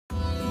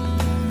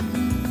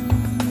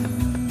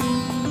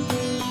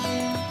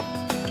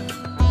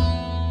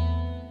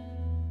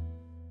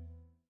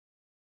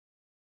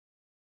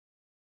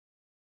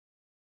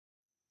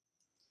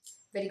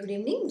Very good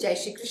evening. Jai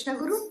Shri Krishna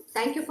Guru.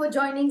 Thank you for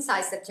joining Sai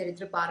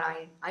Satcharita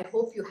Parayan. I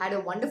hope you had a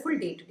wonderful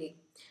day today.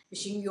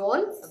 Wishing you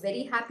all a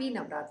very happy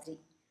Navratri.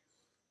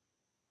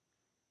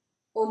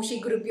 Om Shri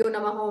Gurubhyo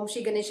Namaha, Om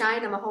Shri Ganeshaya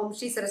Namaha, Om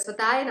Shri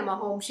Saraswataya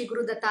Namaha, Om Shri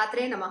Guru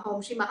Dattatreya Namaha, Om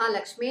Shri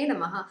Mahalakshmi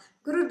Namaha,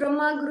 Guru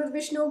Brahma, Guru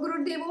Vishnu,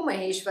 Guru Devo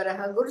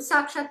Maheshwaraha, Guru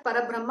Sakshat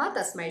Parabrahma,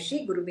 Tasmai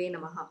Shri Guruve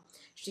Namaha.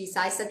 Shri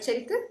Sai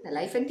Satcharita, the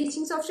life and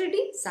teachings of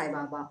Shirdi, Sai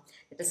Baba.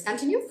 Let us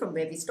continue from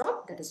where we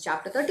stopped, that is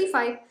chapter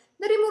 35,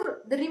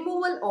 the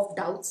removal of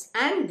doubts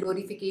and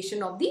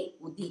glorification of the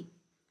Udi.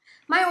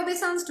 My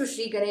obeisance to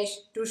Shri Ganesh,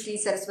 to Shri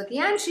Saraswati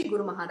and Shri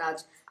Guru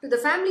Maharaj, to the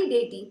family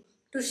deity,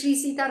 to Shri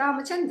Sita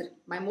Ramachandra,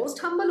 my most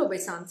humble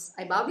obeisance,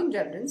 I bow in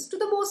reverence to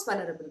the most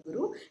venerable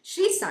Guru,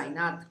 Shri Sai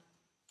Nath.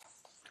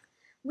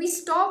 We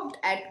stopped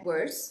at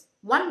verse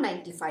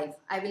 195.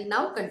 I will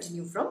now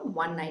continue from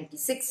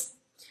 196.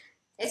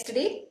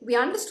 Yesterday, we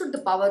understood the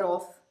power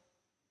of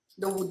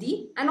the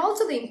Udi and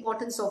also the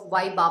importance of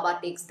why Baba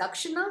takes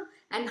Dakshina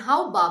and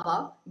how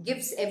Baba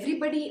gives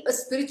everybody a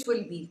spiritual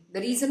meal.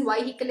 The reason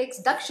why he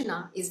collects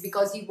Dakshina is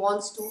because he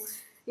wants to,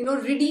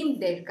 redeem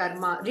their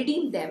karma,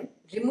 redeem them,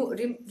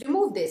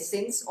 remove their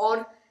sins,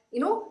 or,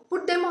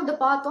 put them on the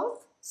path of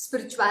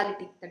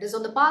spirituality, that is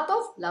on the path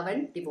of love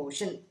and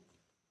devotion.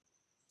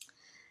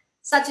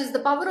 Such is the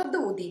power of the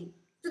Udi.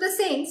 To the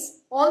saints,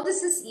 all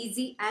this is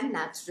easy and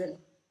natural.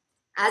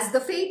 As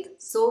the faith,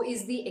 so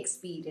is the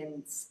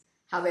experience.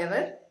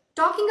 However,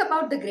 talking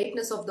about the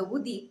greatness of the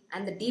Udi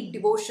and the deep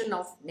devotion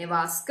of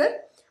Nevaskar,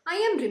 I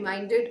am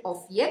reminded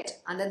of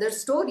yet another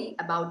story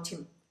about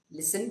him.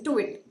 Listen to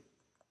it.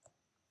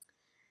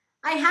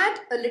 I had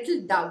a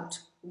little doubt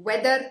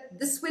whether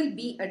this will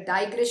be a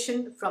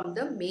digression from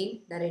the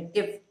main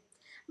narrative.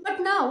 But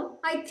now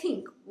I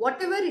think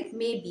whatever it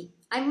may be,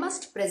 I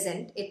must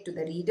present it to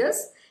the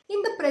readers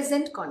in the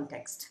present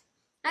context.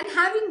 And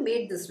having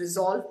made this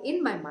resolve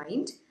in my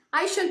mind,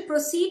 I shall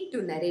proceed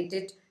to narrate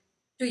it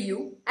to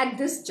you at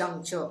this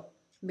juncture.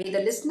 May the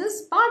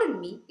listeners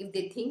pardon me if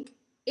they think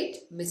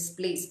it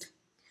misplaced.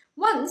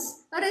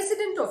 Once, a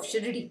resident of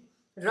Shirdi,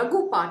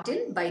 Raghu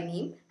Patil by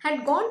name,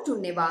 had gone to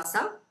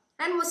Nevasa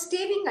and was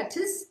staying at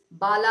his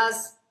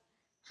Bala's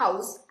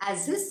house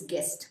as his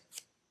guest.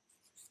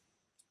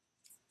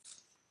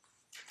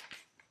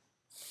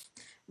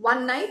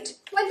 One night,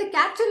 while the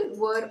cattle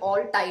were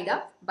all tied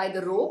up by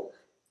the rope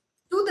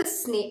to the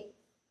stake,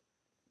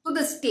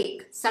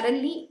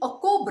 suddenly a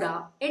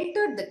cobra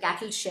entered the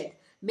cattle shed,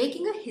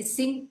 making a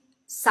hissing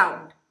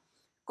sound.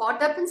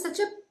 Caught up in such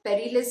a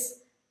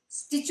perilous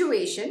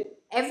situation,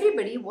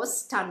 everybody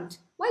was stunned,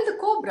 while the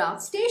cobra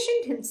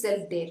stationed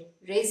himself there,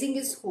 raising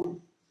his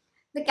hood.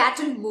 The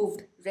cattle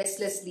moved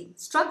restlessly,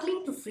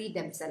 struggling to free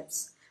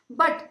themselves.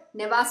 But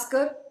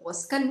Nevaskar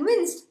was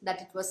convinced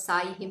that it was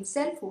Sai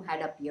himself who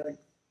had appeared.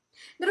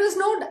 There was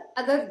no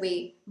other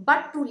way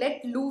but to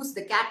let loose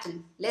the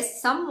cattle,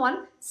 lest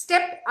someone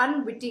stepped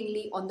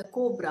unwittingly on the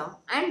cobra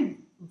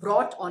and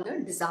brought on a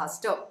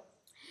disaster.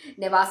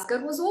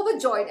 Nevaskar was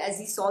overjoyed as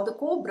he saw the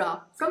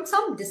cobra from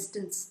some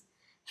distance.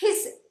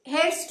 His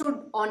hair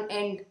stood on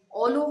end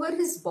all over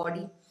his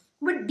body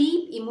with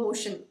deep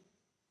emotion.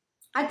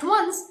 At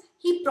once,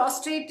 he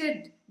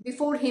prostrated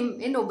before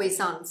him in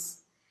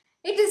obeisance.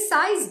 "It is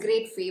Sai's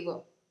great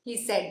favor," he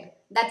said,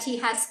 "that he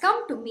has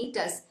come to meet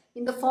us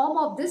in the form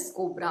of this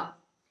cobra."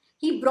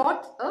 He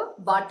brought a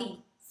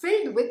vati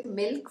filled with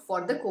milk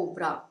for the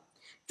cobra.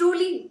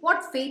 Truly,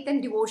 what faith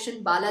and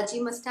devotion Balaji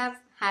must have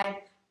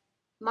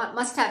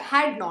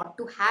had not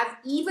to have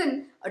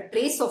even a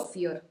trace of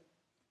fear.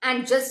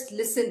 And just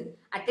listen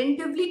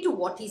attentively to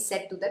what he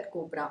said to that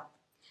cobra.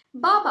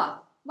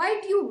 "Baba,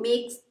 why do you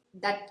make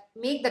that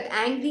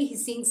angry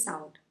hissing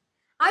sound?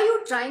 Are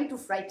you trying to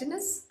frighten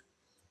us?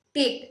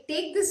 Take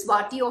this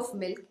vati of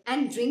milk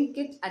and drink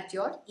it at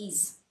your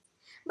ease."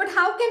 But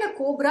how can a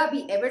cobra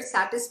be ever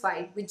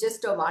satisfied with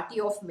just a vati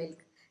of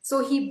milk? So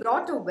he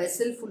brought a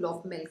vessel full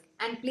of milk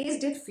and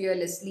placed it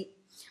fearlessly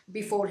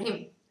before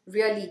him.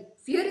 Really,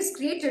 fear is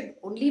created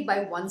only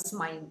by one's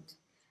mind.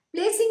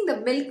 Placing the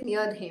milk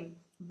near him,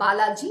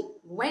 Balaji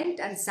went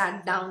and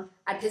sat down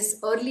at his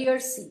earlier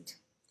seat.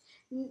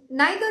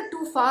 Neither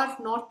too far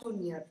nor too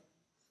near.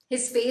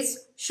 His face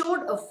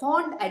showed a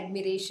fond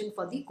admiration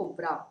for the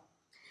cobra.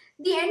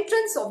 The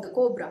entrance of the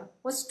cobra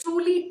was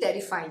truly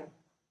terrifying.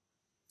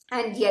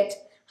 And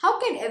yet, how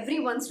can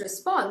everyone's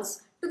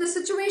response to the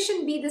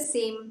situation be the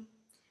same?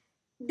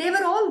 They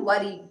were all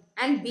worried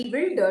and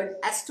bewildered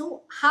as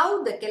to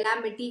how the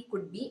calamity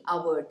could be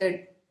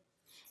averted.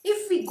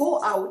 If we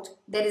go out,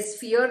 there is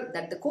fear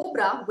that the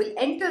cobra will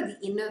enter the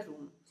inner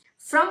room.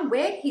 From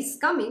where he's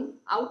coming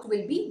out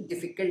will be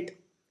difficult.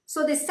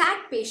 So they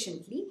sat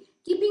patiently,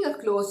 keeping a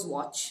close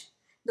watch.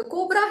 The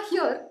cobra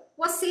here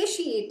was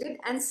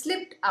satiated and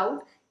slipped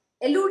out,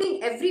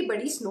 eluding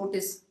everybody's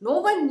notice.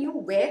 No one knew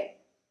where.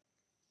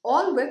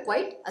 All were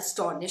quite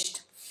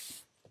astonished.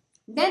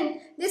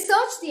 Then they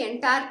searched the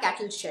entire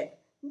cattle shed,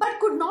 but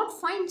could not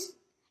find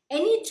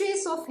any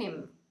trace of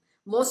him.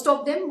 Most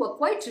of them were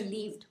quite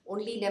relieved.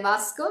 Only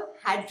Nevaskar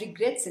had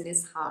regrets in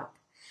his heart.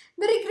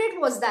 The regret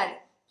was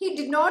that he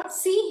did not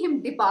see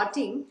him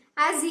departing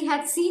as he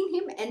had seen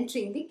him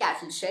entering the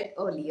cattle shed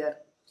earlier.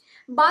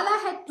 Bala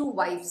had 2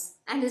 wives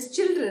and his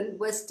children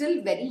were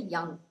still very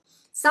young.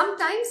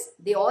 Sometimes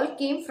they all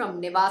came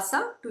from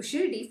Nevasa to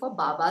Shirdi for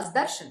Baba's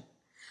darshan.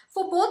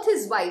 For both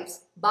his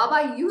wives,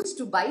 Baba used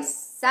to buy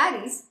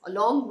saris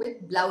along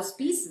with blouse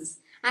pieces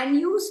and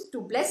used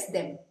to bless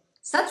them.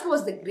 Such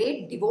was the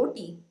great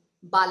devotee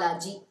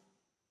Balaji.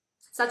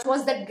 Such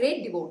was that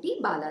great devotee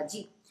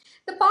Balaji.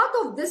 The path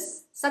of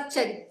this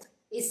Satcharita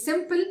is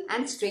simple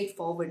and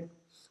straightforward.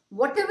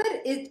 Whatever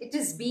it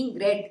is being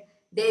read,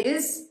 there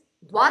is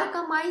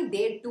Dwarkamai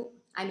there too.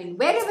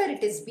 Wherever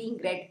it is being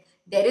read,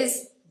 there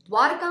is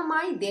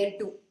Dwarkamai there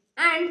too.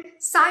 And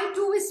Sai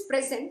too is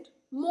present.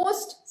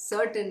 Most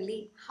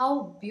certainly,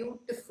 how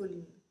beautiful.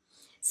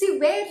 See,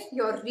 where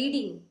you're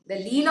reading the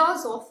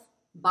Leelas of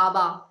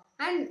Baba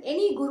and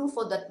any Guru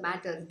for that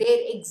matter, there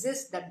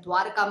exists that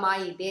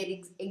Dwarkamai, there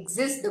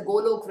exists the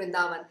Golok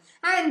Vrindavan,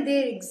 and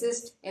there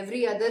exists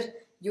every other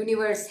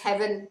universe,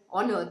 heaven,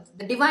 on earth.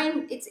 The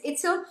divine,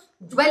 it's a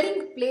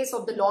dwelling place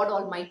of the Lord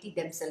Almighty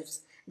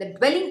themselves, the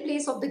dwelling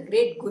place of the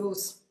great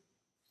Gurus.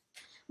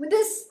 With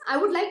this, I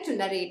would like to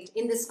narrate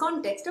in this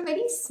context a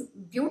very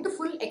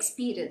beautiful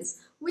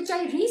experience which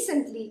I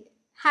recently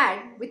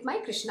had with my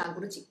Krishna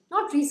Guruji.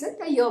 Not recent,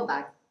 a year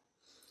back.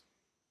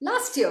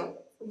 Last year,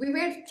 we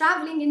were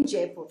traveling in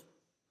Jaipur.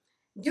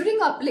 During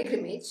our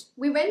pilgrimage,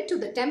 we went to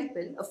the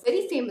temple, a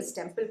very famous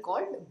temple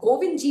called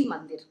Govindji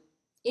Mandir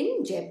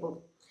in Jaipur.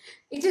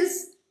 It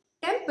is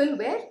a temple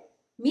where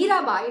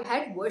Mirabai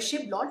had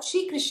worshipped Lord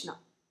Shri Krishna.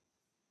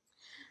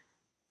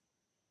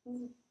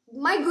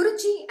 My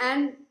Guruji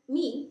and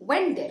me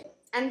went there,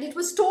 and it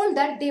was told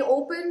that they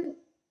open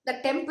the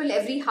temple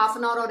every half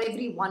an hour or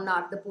every 1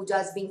 hour. The puja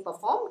is being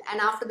performed, and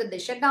after that they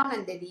shut down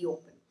and they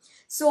reopen.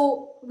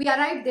 So we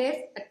arrived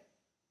there at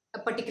a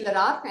particular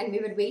hour and we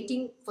were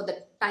waiting for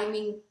the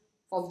timing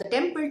of the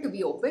temple to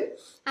be open,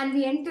 and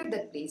we entered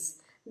that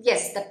place.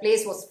 Yes, that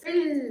place was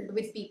filled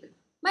with people.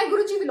 My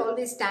Guruji will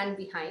always stand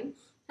behind,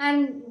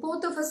 and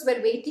both of us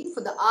were waiting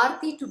for the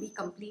aarti to be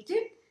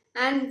completed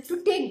and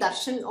to take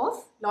darshan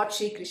of Lord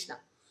Shri Krishna.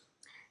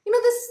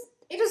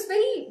 It was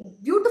very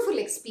beautiful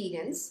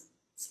experience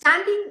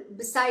standing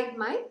beside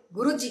my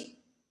Guruji,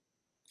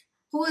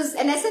 who is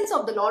an essence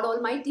of the Lord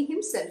Almighty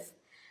himself.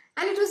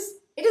 And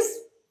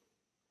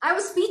I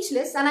was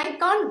speechless and I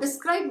can't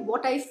describe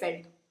what I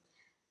felt.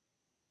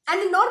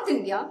 And in North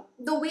India,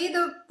 the way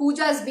the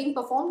puja is being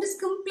performed is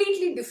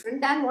completely different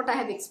than what I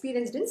have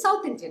experienced in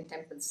South Indian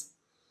temples.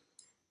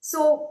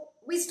 So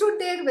we stood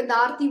there when the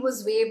aarti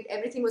was waved,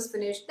 everything was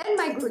finished. Then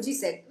my Guruji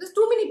said, there was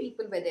too many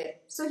people were there.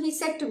 So he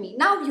said to me,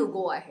 now you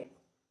go ahead.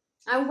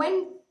 I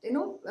went,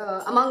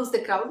 amongst the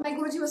crowd. My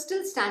Guruji was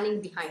still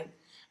standing behind,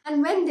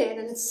 and went there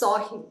and saw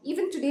him.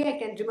 Even today I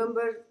can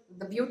remember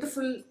the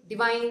beautiful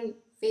divine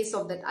face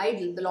of that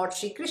idol, the Lord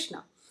Shri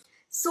Krishna.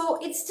 So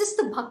it's just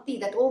the bhakti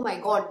that, oh my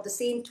God, the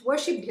saint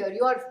worshipped here.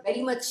 You are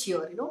very much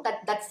here,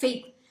 that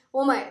faith.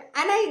 Oh my. And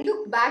I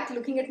looked back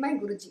looking at my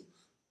Guruji.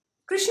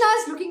 Krishna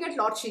is looking at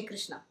Lord Shri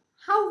Krishna.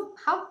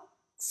 How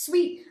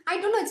sweet. I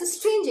don't know, it's a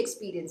strange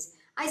experience.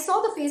 I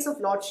saw the face of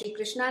Lord Shri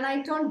Krishna and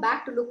I turned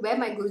back to look where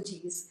my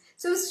Guruji is.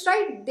 So he was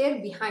right there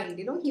behind,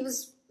 he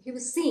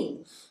was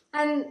seeing.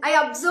 And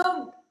I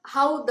observed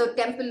how the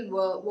temple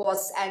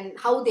was and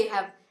how they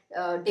have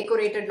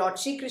decorated Lord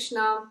Shri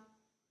Krishna.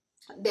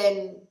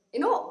 Then,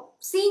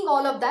 seeing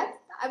all of that,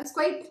 I was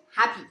quite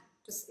happy.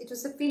 It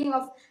was a feeling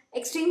of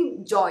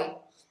extreme joy.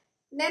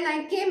 Then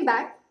I came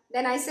back.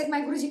 Then I said,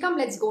 my Guruji, come,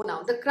 let's go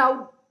now. The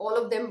crowd, all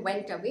of them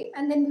went away,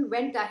 and then we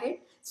went ahead.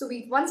 So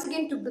we once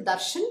again took the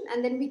darshan,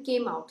 and then we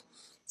came out.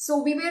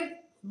 So we were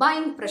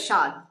buying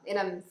prasad,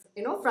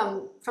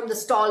 from the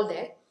stall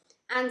there.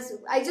 And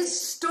I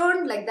just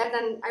turned like that,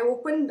 and I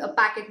opened a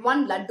packet,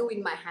 one laddu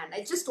in my hand.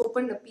 I just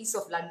opened a piece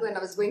of laddu, and I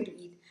was going to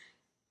eat.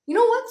 You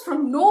know what?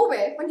 From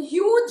nowhere, one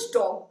huge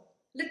dog,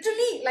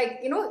 literally,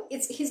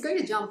 he's going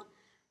to jump.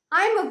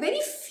 I am a very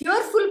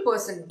fearful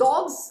person.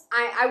 Dogs,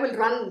 I will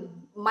run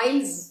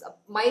miles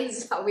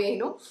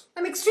away,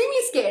 I'm extremely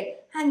scared.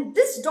 And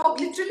this dog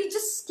literally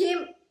just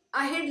came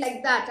ahead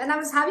like that, and I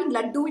was having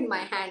laddu in my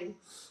hand.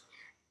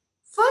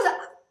 For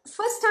the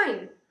first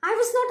time, I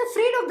was not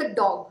afraid of the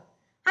dog.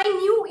 I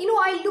knew,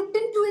 I looked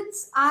into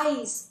its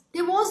eyes.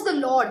 There was the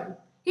Lord.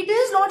 It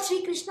is Lord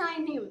Shri Krishna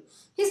in him.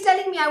 He's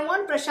telling me, I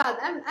want prasad.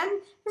 And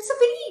it's a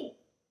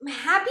very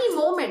happy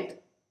moment.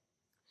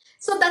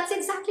 So that's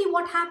exactly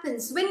what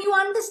happens. When you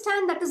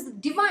understand that is the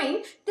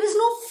divine, there is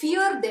no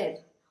fear there.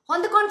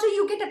 On the contrary,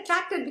 you get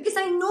attracted because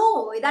I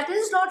know that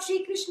is Lord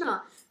Shri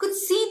Krishna. Could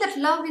see that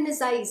love in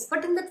his eyes,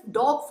 but in that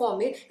dog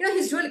form,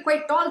 he's really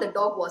quite tall, the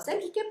dog was.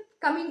 And he kept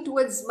coming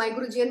towards my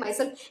Guruji and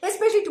myself,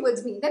 especially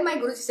towards me. Then my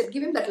Guruji said,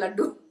 give him that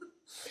laddu.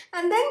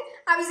 And then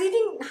I was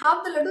eating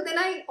half the laddu, then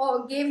I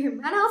gave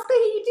him. And after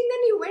eating,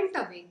 then he went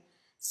away.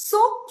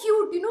 So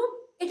cute,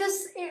 I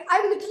was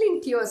literally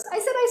in tears. I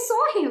said, I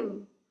saw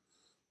him.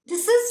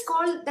 This is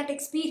called that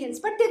experience,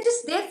 but they're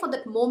just there for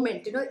that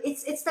moment,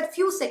 it's that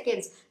few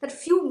seconds, that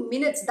few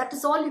minutes, that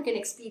is all you can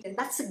experience.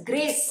 That's a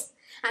grace.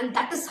 And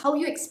that is how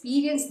you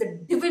experience the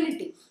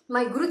divinity.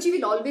 My Guruji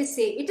will always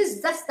say, it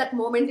is just that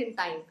moment in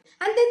time.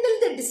 And then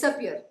they'll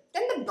disappear.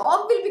 Then the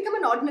dog will become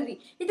an ordinary.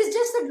 It is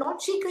just that Lord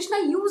Shri Krishna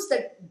used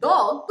that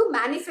dog to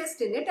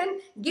manifest in it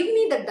and give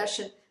me the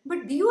darshan.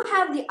 But do you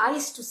have the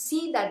eyes to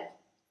see that,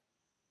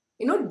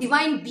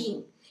 divine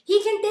being?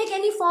 He can take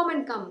any form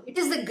and come. It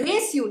is the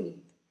grace you need.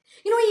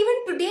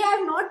 Even today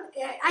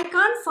I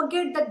can't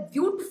forget that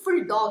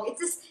beautiful dog. It's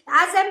just,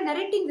 as I'm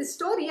narrating this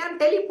story, I'm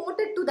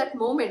teleported to that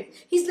moment.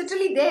 He's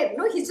literally there,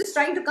 he's just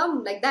trying to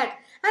come like that.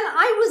 And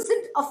I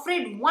wasn't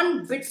afraid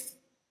one bit.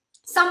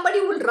 Somebody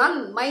will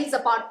run miles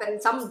apart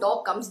when some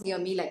dog comes near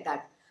me like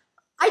that.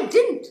 I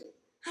didn't.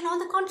 And on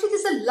the contrary,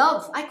 there's a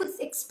love. I could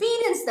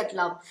experience that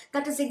love.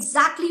 That is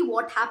exactly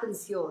what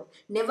happens here.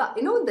 The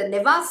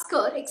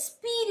Nevasker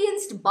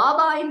experienced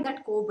Baba in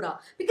that cobra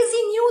because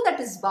he knew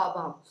that is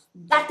Baba.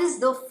 That is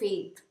the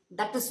faith.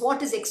 That is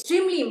what is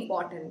extremely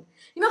important.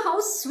 How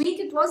sweet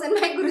it was, and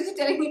my Guruji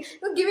telling me,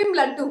 give him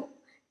laddu.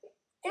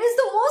 It is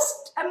the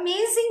most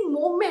amazing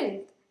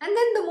moment. And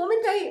then the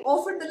moment I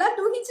offered the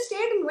laddu, he just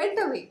ate and went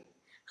away.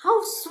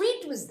 How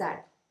sweet was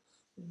that?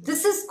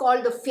 This is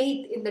called the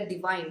faith in the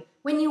divine.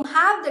 When you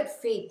have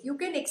that faith, you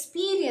can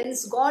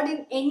experience God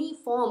in any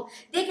form.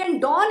 They can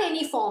don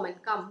any form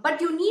and come.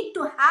 But you need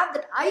to have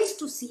that eyes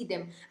to see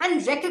them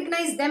and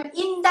recognize them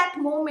in that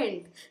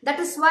moment. That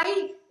is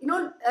why,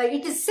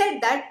 it is said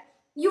that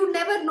you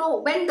never know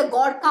when the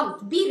God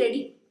comes. Be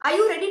ready. Are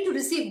you ready to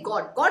receive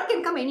God? God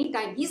can come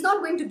anytime. He's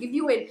not going to give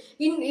you an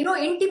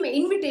intimate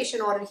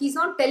invitation, or he's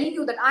not telling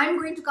you that I'm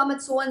going to come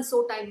at so and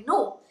so time.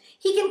 No.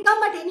 He can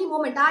come at any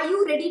moment. Are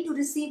you ready to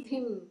receive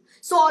him?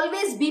 So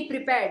always be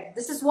prepared.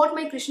 This is what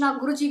my Krishna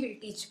Guruji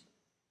will teach.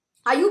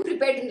 Are you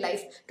prepared in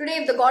life? Today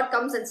if the God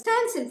comes and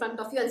stands in front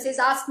of you and says,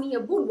 ask me a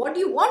boon, what do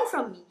you want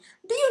from me?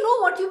 Do you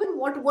know what do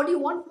you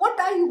want? What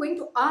are you going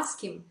to ask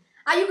him?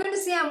 Are you going to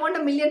say, I want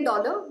 $1 million?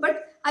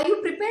 But are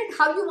you prepared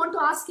how you want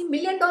to ask him $1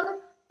 million?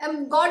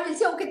 God will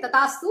say, okay,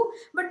 tatastu,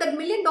 but that $1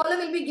 million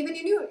will be given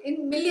you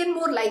in million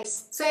more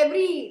lives. So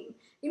every,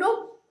 in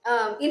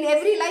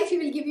every life he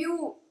will give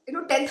you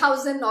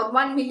 10,000 or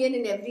 1 million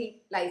in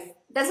every life.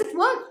 Does it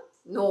work?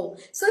 No.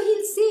 So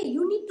he'll say,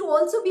 you need to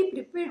also be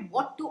prepared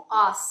what to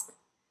ask.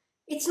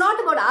 It's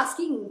not about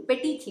asking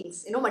petty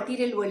things,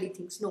 material worldly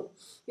things. No.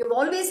 You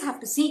always have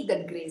to seek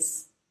that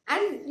grace.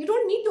 And you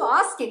don't need to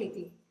ask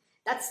anything.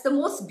 That's the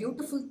most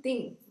beautiful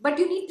thing. But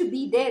you need to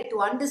be there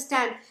to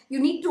understand. You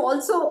need to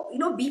also,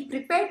 be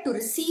prepared to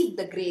receive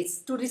the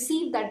grace, to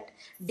receive that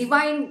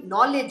divine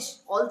knowledge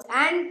also,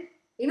 and,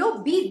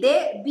 be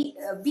there,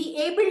 be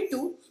able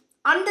to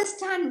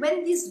understand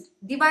when these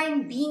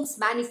divine beings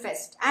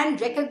manifest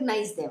and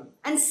recognize them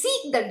and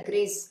seek that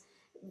grace.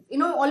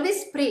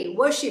 Always pray,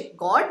 worship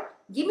God.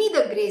 Give me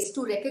the grace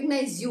to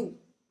recognize you.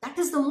 That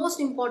is the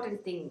most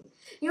important thing.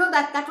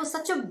 That was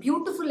such a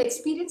beautiful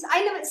experience.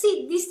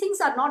 These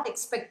things are not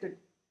expected.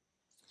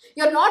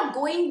 You're not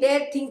going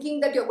there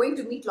thinking that you're going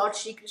to meet Lord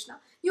Shri Krishna.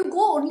 You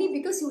go only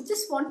because you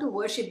just want to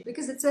worship,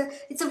 because it's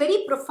a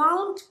very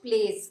profound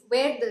place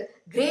where the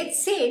great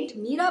saint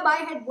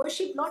Mirabai had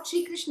worshipped Lord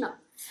Shri Krishna.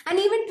 And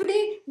even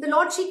today, the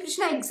Lord Shri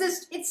Krishna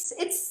exists.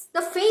 It's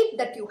the faith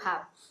that you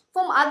have.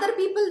 From other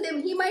people,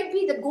 he might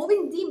be the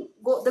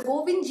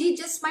Govindji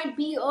just might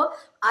be a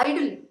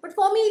idol. But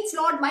for me, it's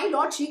my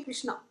Lord Shri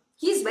Krishna.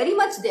 He is very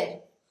much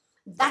there.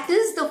 That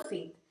is the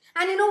faith.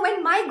 And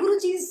when my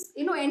Guruji is,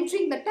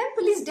 entering the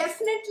temple, he's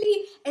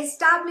definitely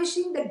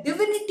establishing the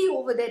divinity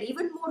over there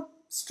even more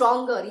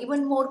stronger,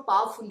 even more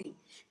powerfully.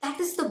 That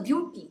is the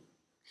beauty.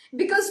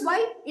 Because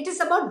why? It is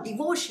about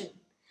devotion.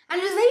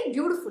 And it is very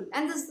beautiful.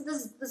 And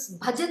this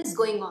bhajans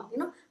going on,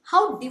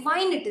 how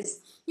divine it is.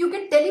 You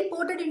get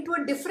teleported into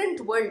a different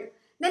world.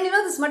 Then,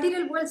 this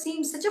material world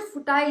seems such a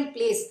futile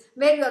place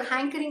where your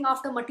hankering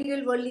after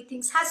material worldly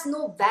things has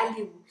no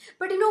value.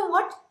 But you know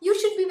what? You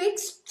should be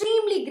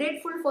extremely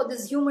grateful for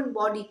this human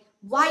body.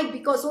 Why?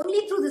 Because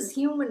only through this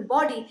human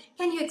body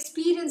can you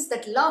experience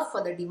that love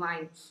for the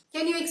divine.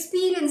 Can you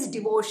experience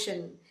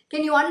devotion?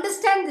 Can you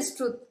understand this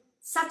truth?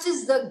 Such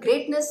is the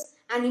greatness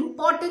and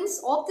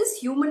importance of this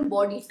human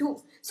body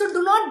too. So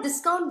do not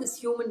discount this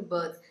human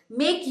birth.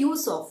 Make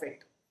use of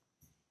it.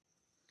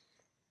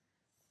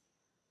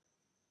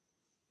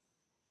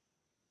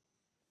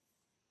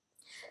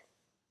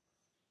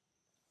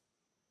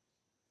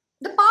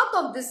 The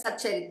path of this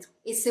Satcharita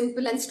is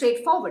simple and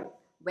straightforward.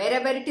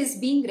 Wherever it is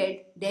being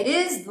read, there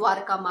is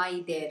Dwarka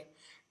Mai there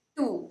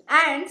too.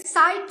 And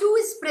Sai too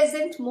is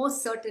present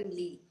most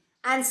certainly.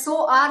 And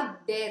so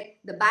are there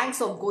the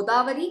banks of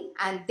Godavari,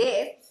 and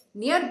there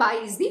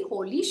nearby is the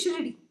holy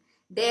Shirdi.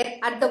 There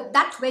at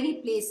that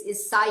very place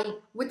is Sai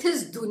with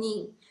his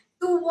Dhuni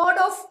to ward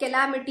off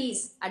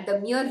calamities at the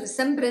mere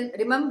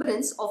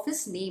remembrance of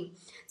his name.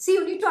 See,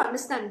 you need to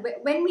understand,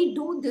 when we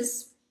do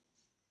this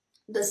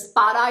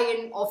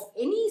Parayan of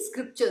any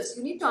scriptures,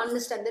 you need to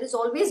understand there is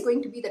always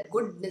going to be that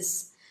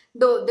goodness,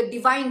 the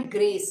divine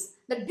grace.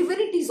 The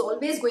divinity is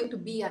always going to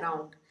be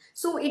around.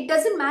 So it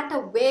doesn't matter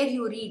where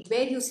you read,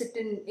 where you sit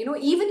in,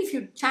 even if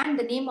you chant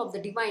the name of the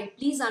divine,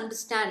 please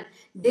understand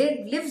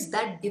there lives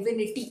that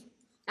divinity.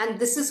 And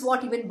this is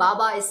what even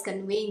Baba is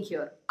conveying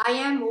here. I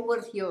am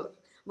over here.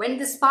 When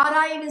this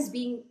Parayan is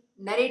being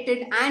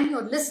narrated and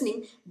you're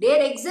listening,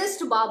 there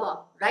exists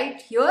Baba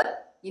right here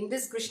in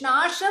this Krishna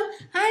ashram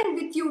and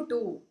with you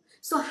too.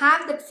 So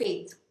have that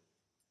faith.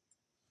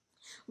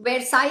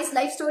 Where Sai's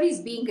life story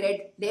is being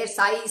read, there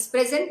Sai is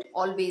present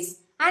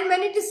always. And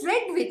when it is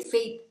read with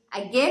faith,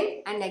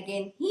 again and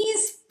again, he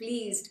is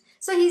pleased.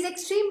 So he is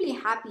extremely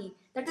happy.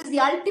 That is the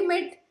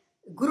ultimate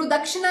Guru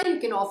Dakshina you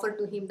can offer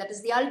to him. That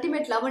is the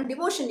ultimate love and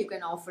devotion you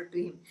can offer to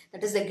him.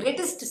 That is the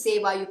greatest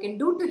seva you can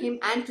do to him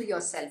and to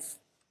yourself.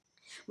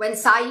 When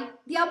Sai,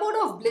 the abode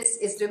of bliss,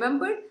 is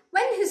remembered,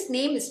 when his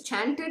name is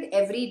chanted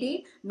every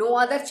day, no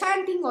other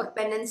chanting or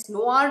penance,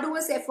 no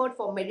arduous effort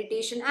for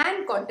meditation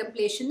and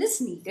contemplation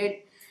is needed.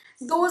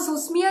 Those who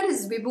smear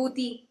his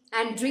vibhuti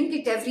and drink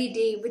it every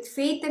day with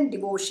faith and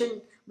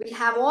devotion will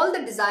have all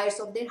the desires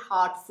of their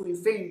heart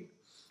fulfilled.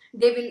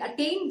 They will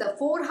attain the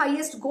 4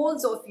 highest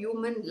goals of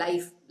human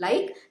life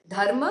like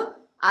dharma,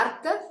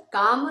 artha,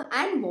 kama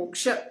and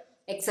moksha,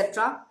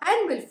 etc.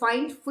 and will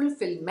find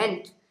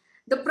fulfillment.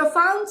 The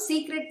profound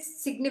secret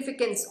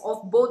significance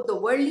of both the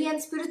worldly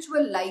and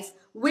spiritual life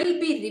will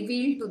be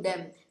revealed to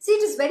them. See,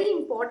 it is very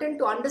important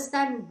to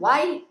understand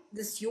why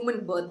this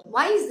human birth,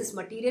 why is this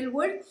material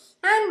world,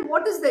 and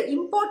what is the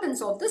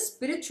importance of the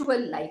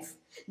spiritual life.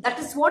 That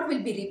is what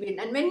will be revealed.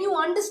 And when you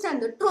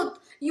understand the truth,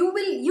 you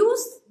will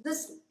use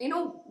this,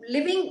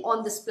 living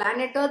on this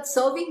planet Earth,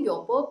 serving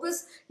your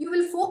purpose. You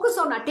will focus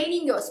on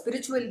attaining your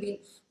spiritual will.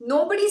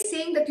 Nobody is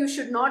saying that you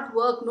should not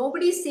work.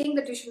 Nobody is saying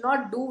that you should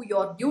not do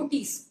your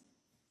duties.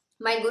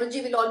 My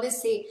Guruji will always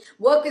say,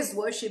 work is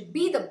worship,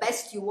 be the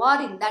best you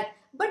are in that.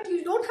 But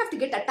you don't have to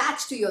get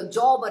attached to your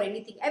job or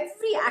anything.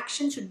 Every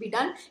action should be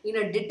done in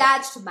a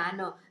detached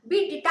manner.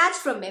 Be detached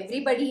from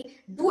everybody.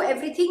 Do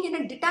everything in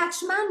a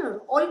detached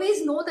manner.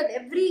 Always know that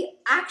every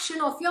action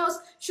of yours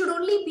should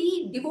only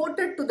be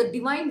devoted to the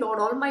Divine Lord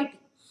Almighty.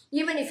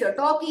 Even if you're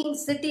talking,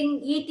 sitting,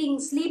 eating,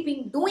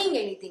 sleeping, doing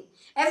anything,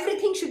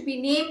 everything should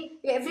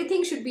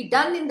be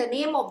done in the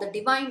name of the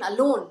Divine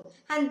alone.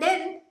 And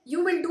then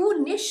you will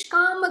do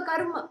nishkama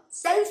karma,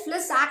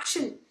 selfless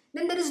action.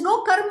 Then there is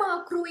no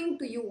karma accruing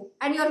to you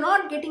and you're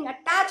not getting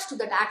attached to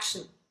that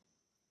action.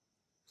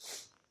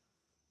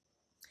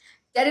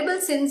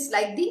 Terrible sins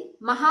like the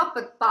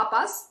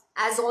Mahapapas,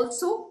 as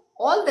also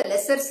all the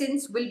lesser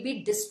sins, will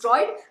be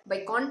destroyed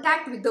by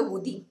contact with the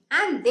Udi,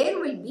 and there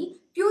will be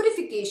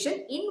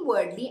purification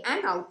inwardly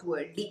and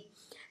outwardly.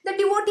 The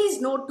devotees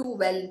know too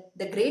well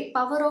the great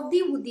power of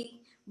the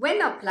Udi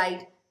when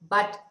applied,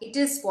 but it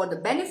is for the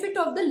benefit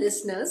of the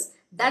listeners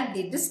that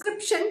the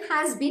description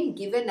has been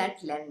given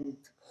at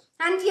length.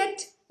 And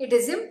yet, it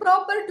is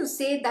improper to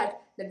say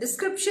that the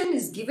description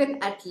is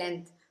given at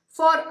length,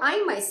 for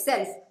I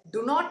myself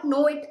do not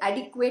know it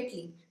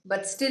adequately,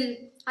 but still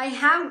I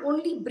have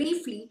only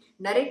briefly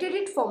narrated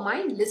it for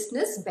my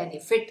listeners'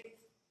 benefit.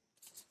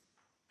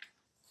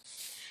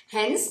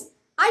 Hence,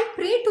 I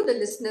pray to the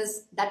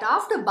listeners that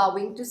after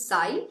bowing to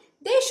Sai,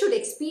 they should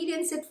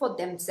experience it for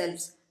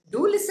themselves.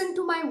 Do listen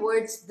to my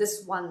words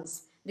this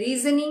once.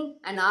 Reasoning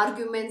and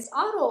arguments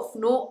are of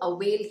no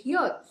avail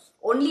here.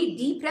 Only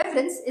deep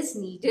reverence is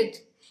needed.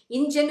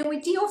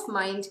 Ingenuity of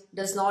mind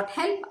does not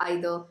help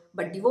either,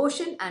 but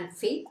devotion and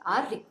faith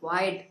are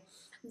required.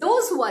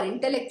 Those who are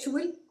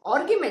intellectual,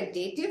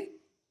 argumentative,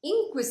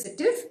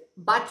 inquisitive,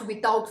 but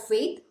without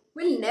faith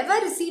will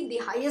never receive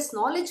the highest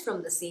knowledge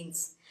from the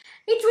saints.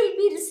 It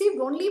will be received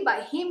only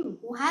by him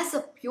who has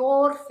a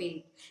pure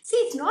faith. See,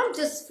 it's not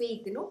just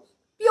faith,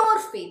 pure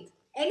faith.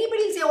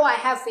 Anybody will say, oh, I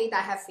have faith,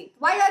 I have faith.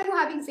 Why are you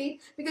having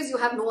faith? Because you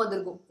have no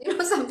other go.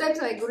 Sometimes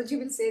my Guruji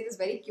will say this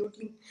very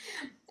cutely.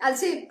 I'll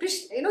say,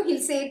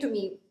 he'll say to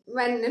me,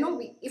 when,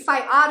 if I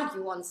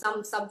argue on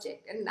some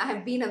subject, and I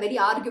have been a very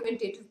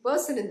argumentative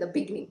person in the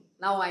beginning,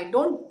 now I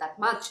don't that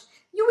much,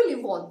 you will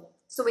evolve.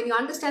 So when you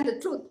understand the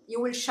truth, you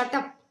will shut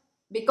up.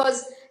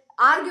 Because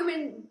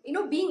argument,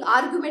 being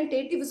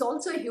argumentative is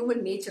also a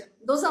human nature.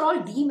 Those are all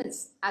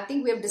demons. I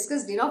think we have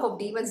discussed enough of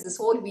demons this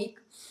whole week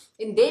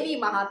in Devi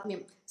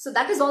Mahatmyam. So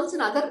that is also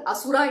another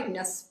asura in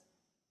us.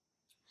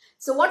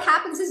 So what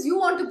happens is you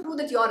want to prove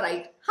that you're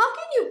right. How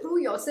can you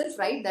prove yourself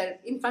right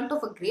that in front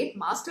of a great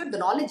master, the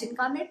knowledge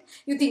incarnate?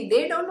 You think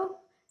they don't know?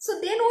 So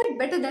they know it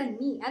better than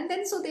me. And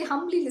then so they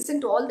humbly listen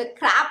to all the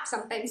crap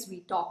sometimes we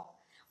talk.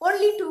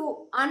 Only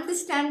to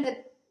understand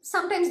that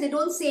sometimes they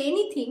don't say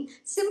anything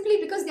simply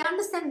because they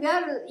understand we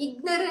are an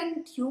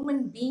ignorant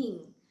human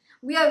being.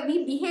 We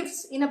behave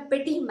in a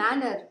petty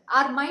manner.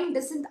 Our mind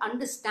doesn't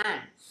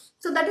understand.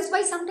 So that is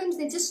why sometimes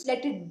they just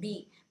let it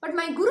be. But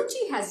my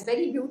Guruji has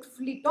very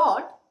beautifully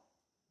taught,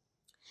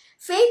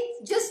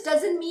 faith just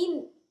doesn't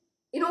mean,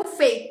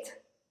 faith.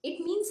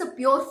 It means a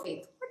pure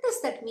faith. What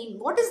does that mean?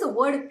 What is the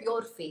word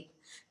pure faith?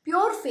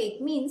 Pure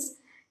faith means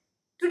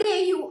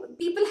today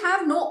people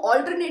have no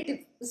alternative.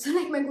 So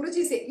like my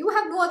Guruji said, you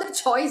have no other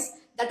choice.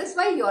 That is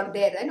why you are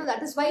there.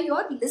 That is why you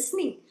are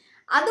listening.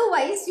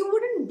 Otherwise, you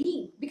wouldn't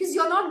be, because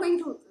you're not going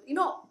to,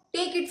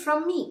 take it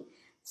from me.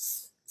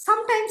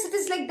 Sometimes it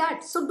is like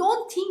that. So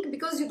don't think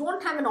because you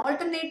don't have an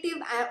alternative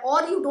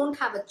or you don't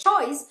have a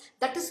choice,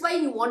 that is why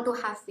you want to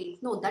have faith.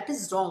 No, that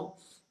is wrong.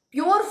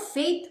 Pure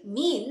faith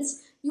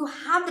means you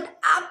have that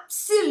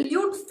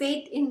absolute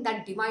faith in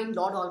that divine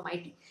Lord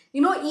Almighty.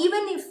 You know,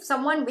 even if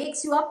someone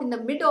wakes you up in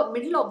the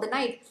middle of the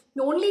night,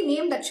 the only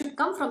name that should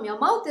come from your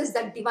mouth is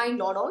that divine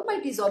Lord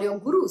Almighty's or your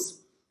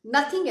Guru's.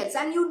 Nothing else.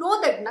 And you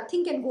know that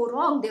nothing can go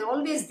wrong. They're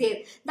always there.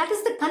 That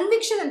is the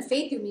conviction and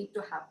faith you need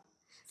to have.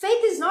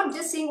 Faith is not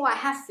just saying, oh, I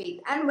have faith.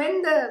 And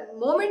when the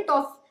moment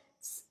of,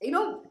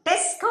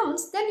 test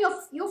comes, then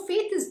your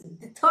faith is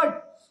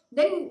deterred.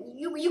 Then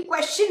you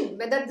question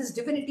whether this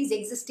divinity is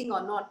existing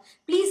or not.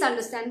 Please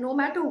understand, no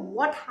matter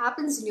what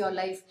happens in your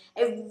life,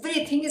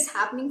 everything is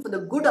happening for the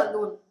good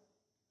alone.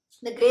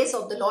 The grace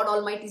of the Lord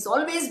Almighty is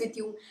always with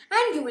you,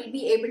 and you will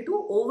be able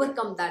to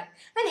overcome that.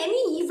 And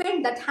any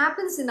event that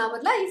happens in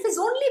our life is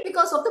only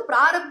because of the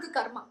prarabdha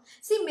karma.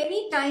 See,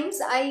 many times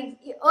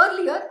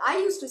earlier I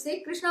used to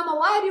say, Krishna,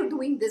 why are you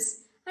doing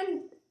this?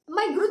 And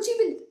my Guruji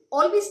will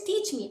always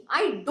teach me,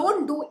 I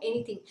don't do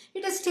anything.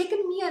 It has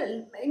taken me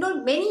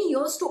many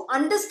years to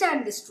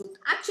understand this truth.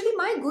 Actually,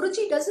 my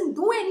Guruji doesn't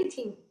do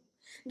anything.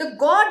 The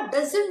God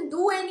doesn't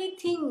do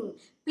anything.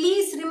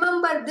 Please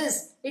remember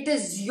this. It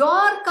is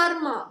your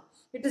karma.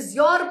 It is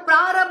your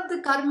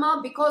prarabdha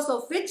karma because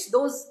of which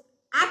those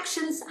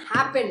actions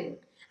happen.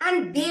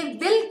 And they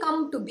will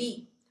come to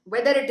be.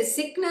 Whether it is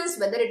sickness,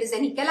 whether it is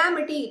any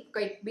calamity, it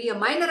could be a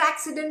minor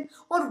accident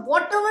or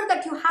whatever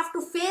that you have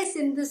to face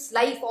in this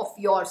life of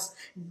yours,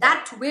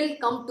 that will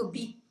come to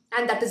be.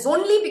 And that is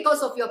only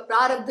because of your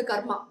prarabdha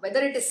karma.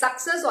 Whether it is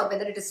success or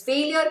whether it is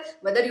failure,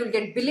 whether you'll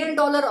get $1 billion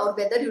or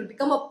whether you'll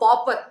become a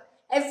pauper.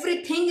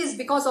 Everything is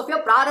because of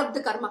your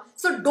prarabdha karma.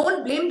 So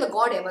don't blame the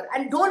God ever,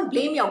 and don't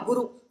blame your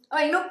Guru.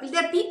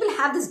 There people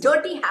have this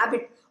dirty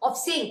habit of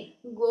saying,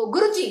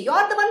 Guruji,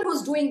 you're the one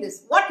who's doing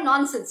this. What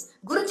nonsense.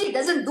 Guruji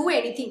doesn't do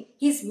anything.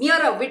 He's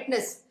mere a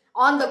witness.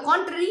 On the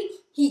contrary,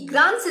 he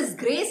grants his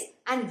grace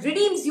and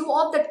redeems you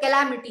of that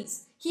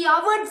calamities. He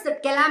averts the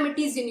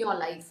calamities in your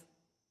life.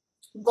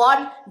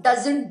 God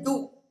doesn't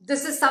do.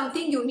 This is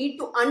something you need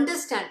to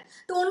understand.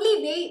 The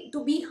only way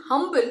to be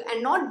humble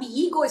and not be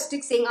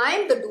egoistic, saying I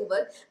am the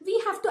doer,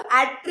 we have to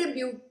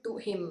attribute to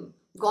him.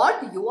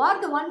 God, you are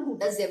the one who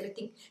does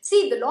everything.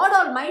 See, the Lord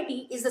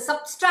Almighty is the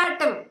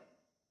substratum,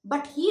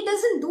 but he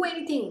doesn't do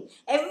anything.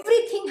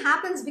 Everything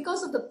happens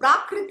because of the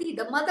Prakriti,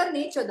 the mother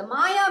nature. The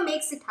Maya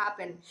makes it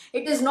happen.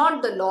 It is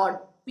not the Lord.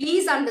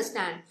 Please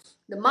understand.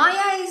 The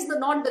Maya is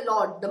not the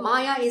Lord. The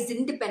Maya is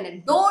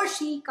independent. Though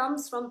she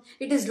comes from,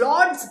 it is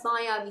Lord's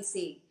Maya, we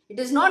say. It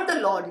is not the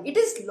Lord. It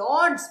is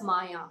Lord's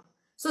Maya.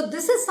 So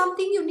this is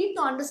something you need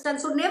to understand.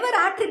 So never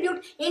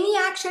attribute any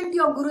action to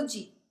your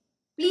Guruji.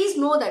 Please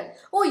know that.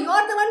 Oh, you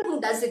are the one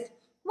who does it.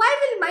 Why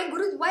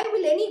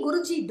will any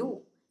Guruji do?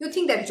 You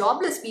think they're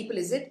jobless people,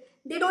 is it?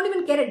 They don't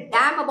even care a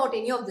damn about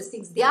any of these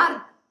things. They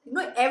are,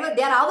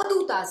 they are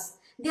avadutas.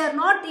 They are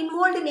not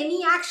involved in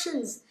any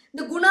actions.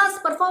 The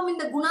gunas perform in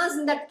the gunas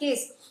in that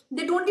case.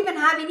 They don't even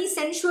have any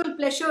sensual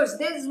pleasures.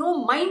 There is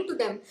no mind to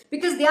them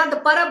because they are the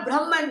para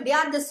Brahman. They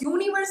are this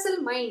universal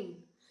mind.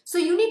 So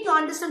you need to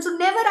understand. So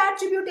never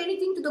attribute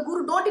anything to the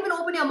Guru. Don't even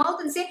open your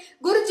mouth and say,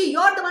 Guruji,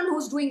 you're the one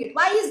who's doing it.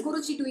 Why is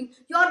Guruji doing?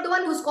 You're the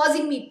one who's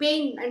causing me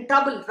pain and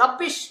trouble.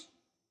 Rubbish.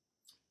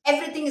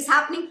 Everything is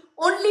happening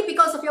only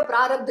because of your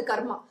prarabdha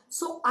karma.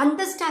 So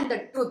understand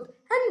the truth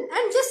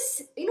and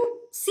just,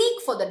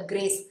 seek for that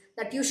grace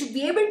that you should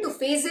be able to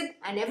face it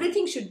and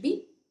everything should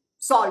be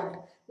solved.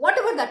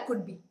 Whatever that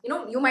could be.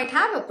 You might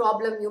have a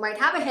problem. You might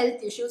have a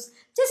health issues.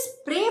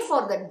 Just pray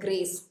for that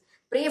grace.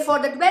 Pray for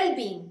that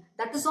well-being.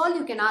 That is all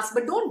you can ask.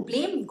 But don't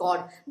blame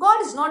God.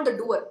 God is not the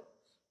doer.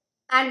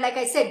 And like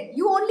I said,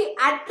 you only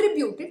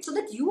attribute it so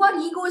that your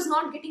ego is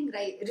not getting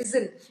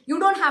risen. You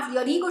don't have,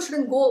 your ego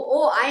shouldn't go,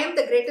 oh, I am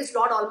the greatest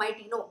Lord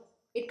Almighty. No,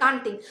 it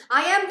can't think.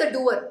 I am the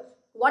doer.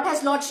 What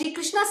has Lord Shri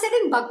Krishna said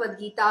in Bhagavad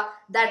Gita?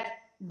 That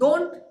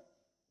don't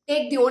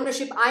take the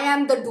ownership. I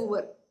am the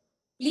doer.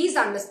 Please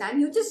understand,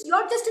 you're just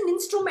an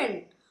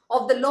instrument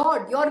of the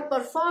Lord. You're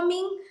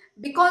performing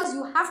because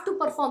you have to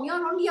perform. You're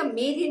only a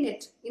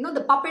marionette,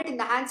 the puppet in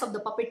the hands of the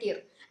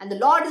puppeteer. And the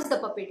Lord is the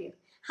puppeteer.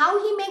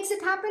 How he makes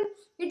it happen?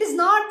 It is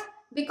not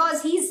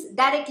because he's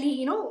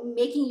directly,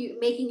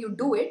 making you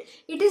do it.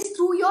 It is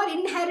through your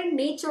inherent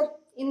nature.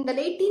 In the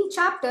 18th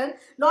chapter,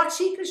 Lord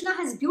Shri Krishna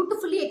has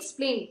beautifully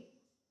explained.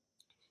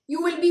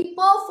 You will be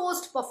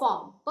perforced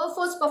perform.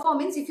 Perforced perform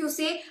means if you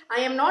say,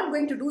 I am not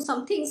going to do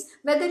some things,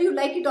 whether you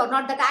like it or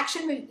not, that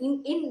action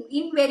will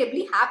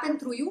invariably happen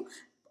through you,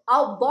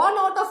 born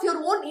out of your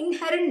own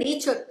inherent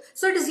nature.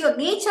 So it is your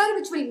nature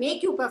which will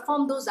make you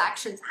perform those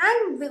actions,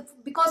 and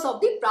because of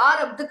the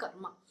prarabdha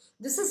karma.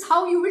 This is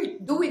how you will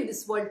do in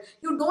this world.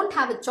 You don't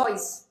have a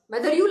choice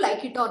whether you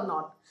like it or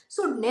not.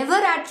 So never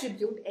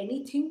attribute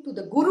anything to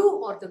the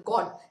Guru or the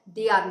God.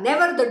 They are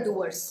never the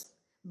doers.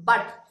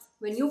 But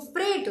when you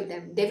pray to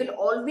them, they will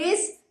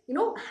always,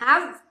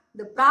 have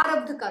the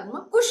prarabdha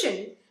karma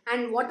cushioned.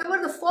 And whatever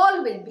the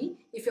fall will be,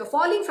 if you're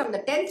falling from the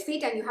 10th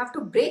feet and you have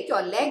to break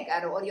your leg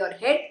or your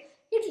head,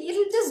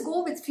 It'll just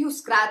go with few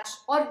scratch,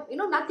 or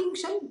nothing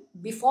shall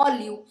befall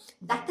you.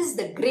 That is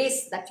the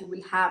grace that you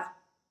will have.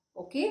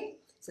 Okay,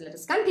 so let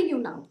us continue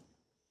now.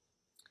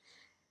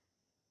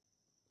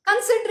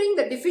 Considering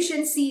the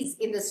deficiencies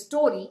in the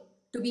story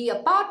to be a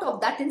part of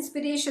that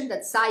inspiration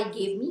that Sai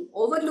gave me,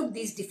 overlook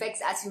these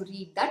defects as you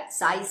read that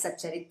Sai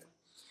Satcharita.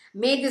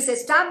 May this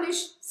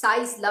establish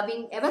Sai's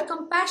loving, ever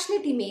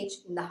compassionate image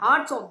in the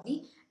hearts of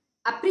the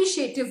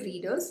appreciative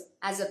readers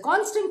as a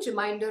constant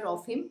reminder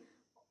of him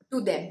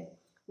to them,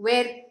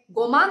 where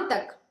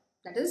Gomantak,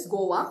 that is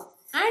Goa,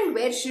 and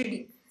where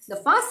Shirdi, the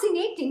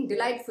fascinating,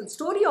 delightful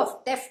story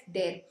of theft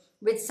there,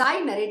 which Sai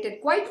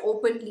narrated quite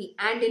openly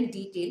and in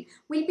detail,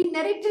 will be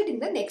narrated in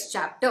the next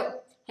chapter.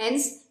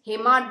 Hence,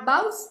 Hemad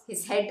bows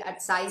his head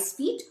at Sai's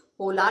feet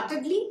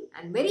wholeheartedly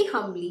and very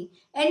humbly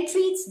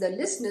entreats the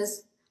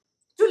listeners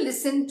to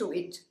listen to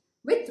it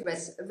with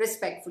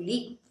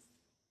respectfully.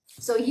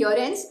 So here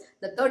ends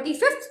the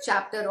 35th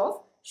chapter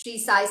of Shri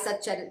Sai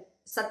Satcharita,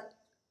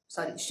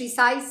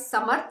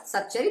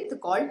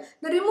 called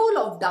The Removal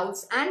of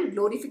Doubts and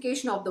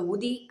Glorification of the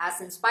Udi,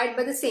 as inspired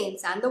by the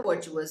saints and the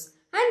virtuous,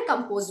 and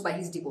composed by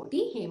his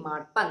devotee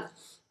Hemad Pant.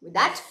 With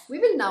that, we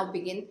will now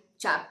begin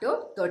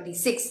chapter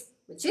 36,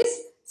 which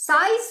is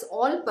Sai's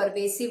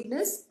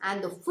all-pervasiveness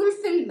and the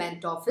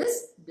fulfillment of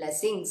his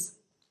blessings.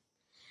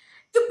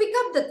 To pick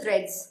up the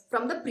threads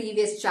from the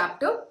previous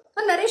chapter,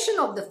 a narration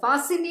of the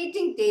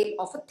fascinating tale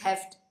of a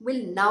theft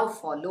will now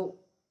follow,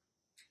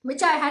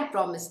 which I had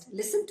promised.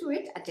 Listen to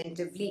it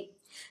attentively.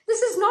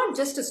 This is not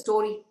just a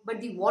story,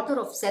 but the water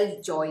of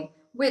self-joy,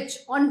 which,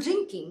 on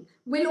drinking,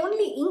 will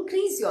only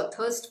increase your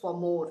thirst for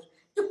more,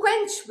 to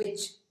quench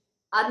which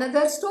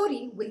another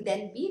story will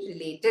then be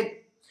related.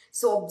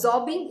 So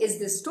absorbing is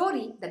this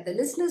story that the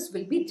listeners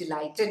will be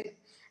delighted.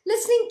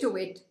 Listening to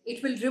it,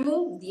 it will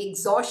remove the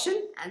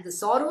exhaustion and the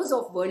sorrows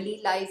of worldly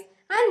life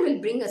and will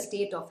bring a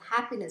state of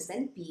happiness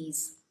and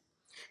peace.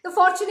 The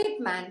fortunate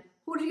man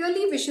who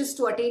really wishes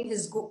to attain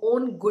his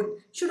own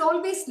good should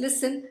always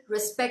listen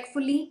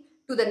respectfully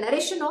to the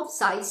narration of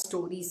Sai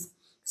stories.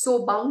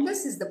 So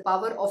boundless is the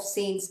power of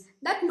saints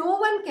that no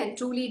one can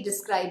truly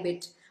describe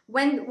it.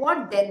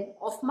 What then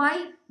of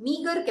my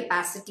meager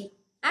capacity?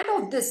 And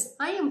of this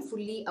I am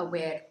fully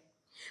aware.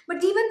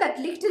 But even that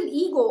little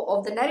ego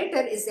of the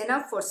narrator is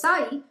enough for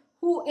Sai,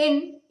 who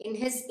in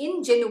his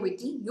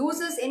ingenuity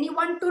uses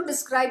anyone to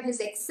describe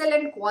his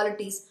excellent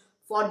qualities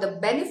for the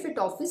benefit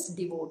of his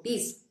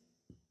devotees.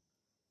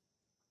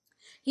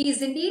 He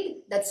is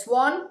indeed that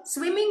swan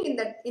swimming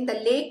in the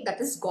lake that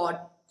is God,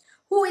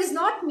 who is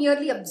not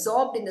merely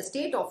absorbed in the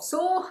state of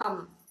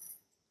Soham,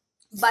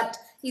 but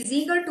is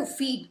eager to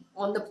feed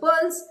on the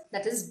pearls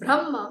that is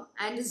Brahma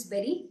and is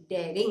very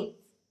daring.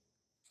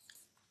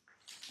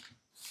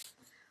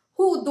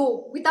 Who,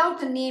 though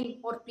without a name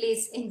or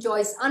place,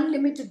 enjoys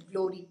unlimited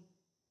glory,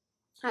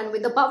 and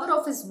with the power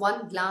of his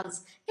one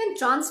glance can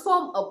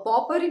transform a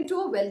pauper into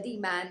a wealthy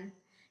man.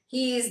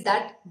 He is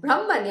that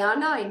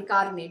Brahmanyana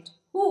incarnate,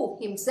 who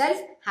himself,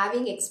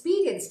 having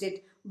experienced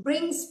it,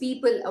 brings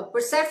people a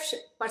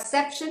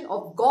perception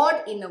of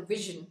God in a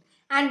vision,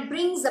 and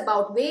brings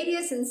about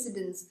various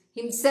incidents,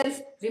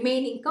 himself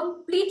remaining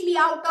completely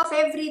out of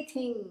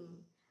everything.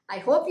 I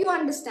hope you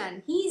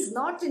understand. He is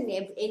not in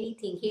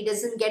anything. He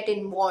doesn't get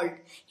involved.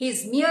 He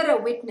is mere a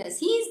witness.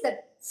 He is the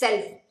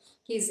self.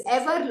 He is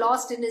ever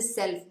lost in his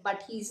self,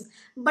 but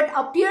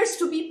appears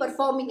to be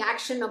performing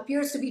action,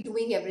 appears to be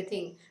doing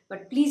everything.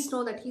 But please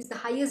know that he is the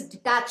highest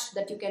detached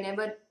that you can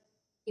ever,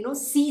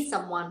 see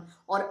someone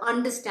or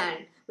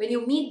understand. When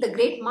you meet the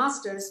great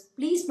masters,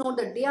 please know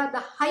that they are the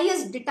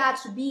highest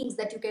detached beings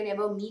that you can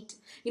ever meet,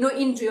 in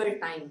real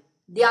time.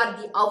 They are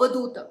the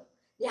Avaduta.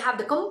 They have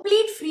the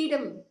complete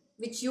freedom,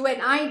 which you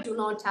and I do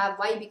not have.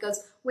 Why?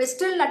 Because we're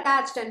still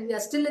attached and we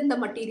are still in the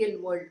material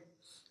world,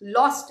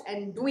 lost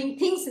and doing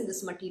things in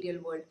this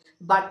material world.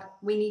 But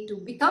we need to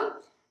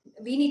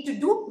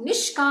do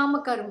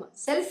nishkama karma,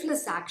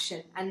 selfless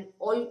action, and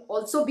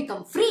also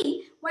become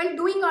free while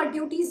doing our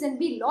duties and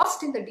be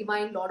lost in the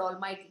divine Lord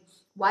Almighty.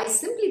 Why?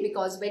 Simply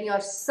because when you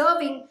are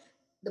serving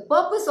the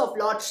purpose of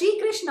Lord Shri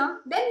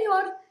Krishna, then you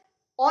are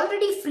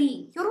already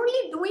free. You're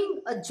only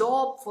doing a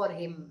job for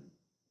him.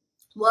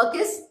 Work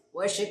is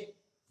worship.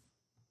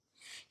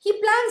 He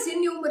plans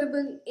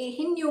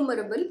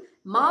innumerable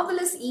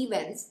marvelous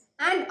events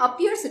and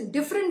appears in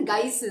different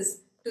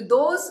guises to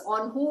those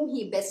on whom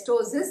he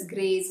bestows his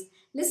grace.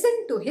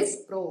 Listen to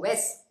his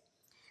prowess.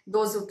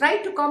 Those who try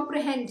to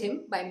comprehend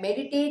him by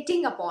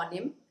meditating upon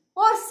him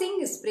or sing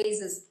his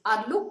praises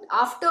are looked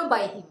after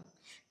by him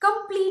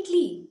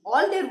completely,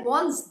 all their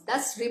wants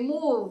thus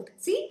removed.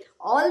 See,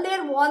 all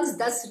their wants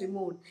thus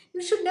removed.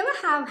 You should never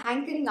have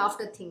hankering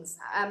after things.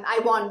 I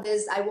want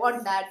this, I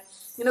want that,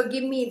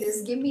 give me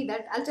this, give me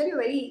that. I'll tell you a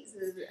very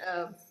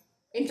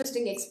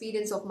interesting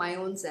experience of my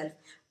own self.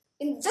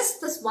 In just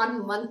this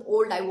 1 month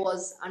old, I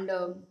was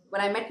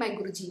when I met my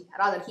Guruji,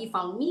 rather he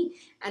found me,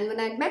 and when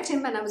I met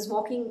him and I was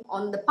walking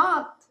on the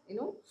path,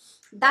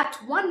 that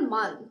 1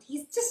 month,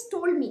 he just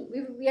told me,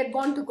 we had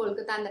gone to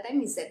Kolkata, and that time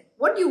he said,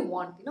 what do you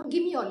want?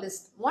 Give me your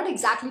list. What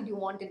exactly do you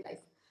want in life?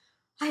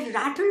 I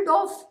rattled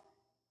off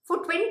for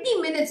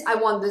 20 minutes. I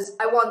want this,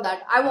 I want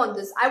that, I want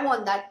this, I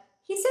want that.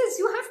 He says,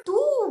 you have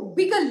too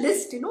big a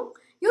list,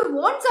 Your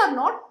wants are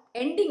not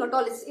ending at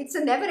all. It's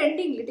a never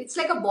ending list. It's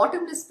like a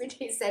bottomless pit,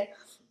 he said.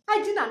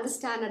 I didn't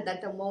understand at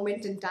that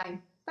moment in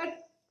time.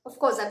 But of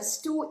course, I was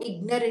too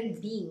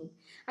ignorant being.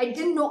 I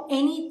didn't know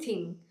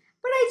anything.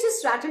 But I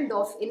just rattled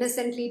off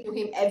innocently to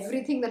him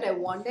everything that I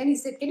want. And he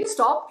said, can you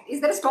stop?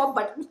 Is there a stop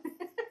button?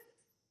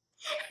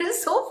 It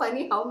is so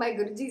funny how my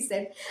Guruji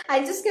said,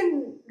 I just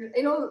can,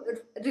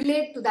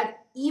 relate to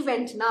that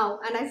event now,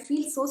 and I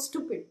feel so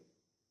stupid.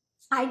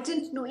 I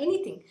didn't know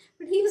anything,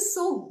 but he was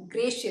so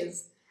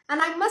gracious.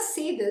 And I must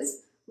say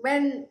this,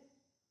 when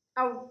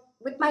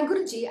with my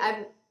Guruji,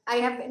 I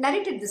have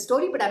narrated this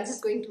story, but I'm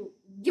just going to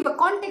give a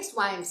context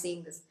why I'm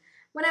saying this.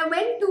 When I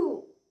went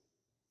to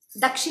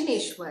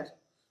Dakshineshwar,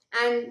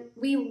 and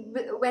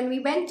when we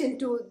went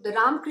into the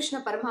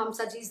Ramakrishna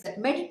Paramahamsaji's that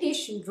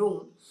meditation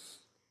room,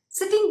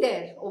 sitting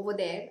there over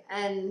there,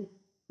 and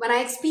when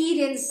I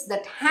experienced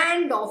that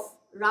hand of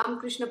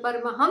Ramakrishna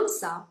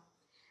Paramahamsa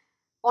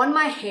on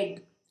my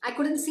head, I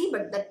couldn't see,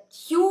 but that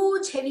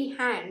huge heavy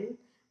hand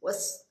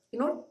was,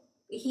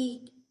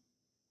 he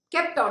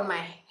kept on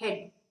my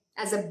head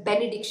as a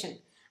benediction.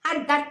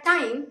 At that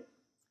time,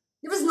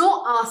 there was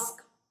no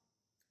ask.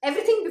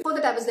 Everything before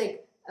that, I was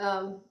like,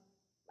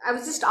 I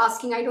was just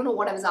asking. I don't know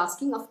what I was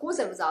asking. Of course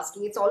I was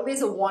asking. It's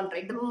always a want,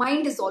 right? The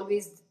mind is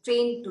always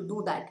trained to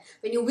do that.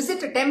 When you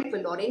visit a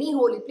temple or any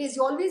holy place,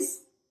 you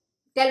always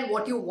tell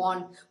what you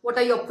want, what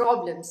are your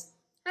problems.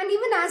 And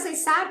even as I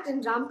sat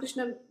in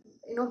Ramakrishna,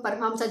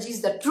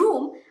 Paramahamsaji's that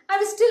room, I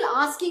was still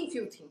asking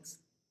few things.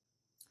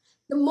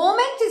 The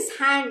moment his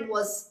hand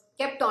was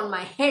kept on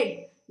my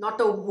head, not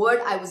a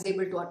word I was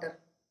able to utter.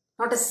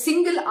 Not a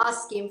single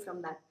ask came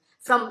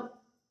from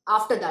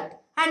after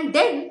that. And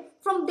then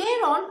from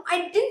there on,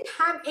 I didn't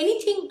have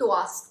anything to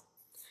ask.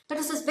 That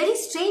was a very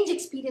strange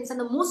experience and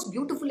the most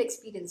beautiful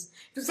experience.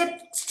 It was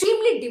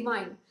extremely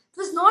divine. It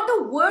was not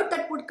a word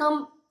that would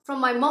come from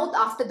my mouth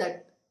after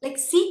that, like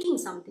seeking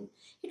something.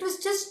 It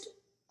was just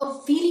a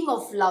feeling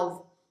of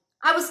love.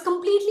 I was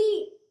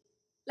completely,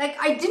 like,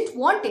 I didn't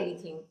want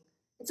anything.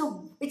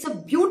 It's a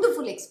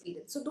beautiful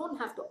experience. So don't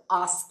have to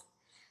ask.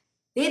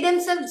 They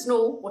themselves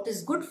know what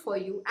is good for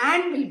you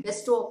and will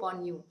bestow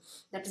upon you.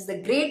 That is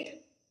the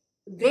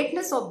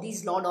greatness of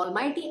these Lord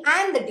Almighty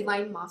and the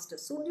Divine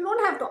Masters. So you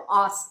don't have to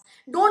ask.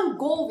 Don't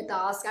go with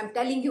ask. I'm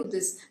telling you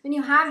this. When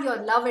you have your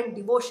love and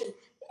devotion,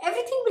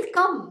 everything will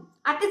come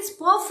at its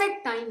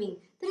perfect timing.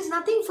 There is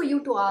nothing for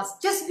you to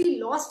ask. Just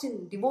be lost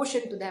in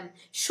devotion to them.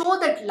 Show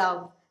that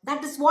love.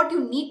 That is what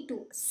you need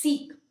to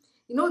seek.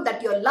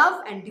 That your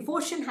love and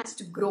devotion has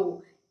to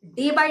grow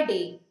day by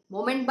day,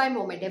 moment by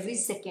moment, every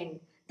second.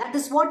 That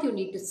is what you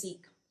need to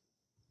seek.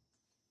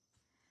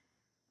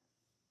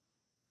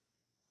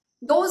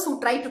 Those who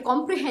try to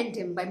comprehend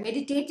him by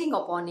meditating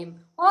upon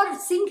him or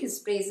sing his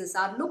praises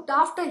are looked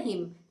after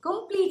him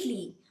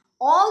completely.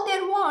 All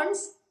their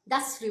wants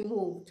thus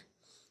removed.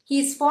 He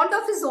is fond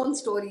of his own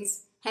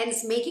stories,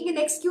 hence making an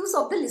excuse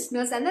of the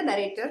listeners and the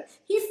narrator,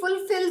 he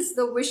fulfills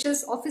the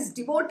wishes of his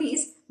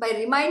devotees by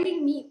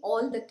reminding me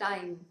all the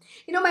time.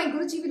 My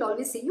Guruji will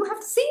always say, you have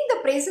to sing the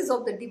praises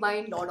of the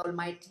Divine Lord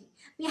Almighty.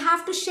 We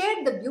have to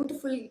share the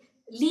beautiful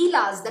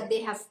Leelas that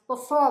they have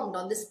performed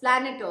on this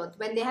planet Earth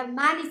when they have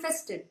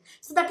manifested.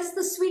 So that is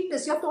the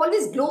sweetness. You have to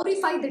always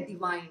glorify the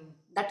divine.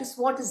 That is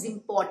what is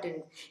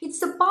important. It's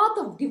the path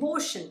of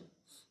devotion.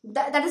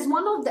 That is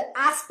one of the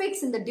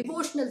aspects in the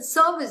devotional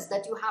service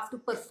that you have to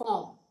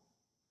perform.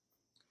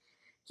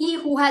 He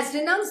who has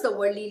renounced the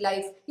worldly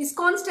life is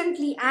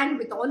constantly and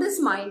with all his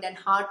mind and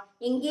heart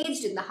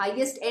engaged in the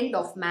highest end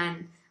of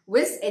man,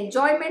 with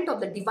enjoyment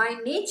of the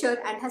divine nature,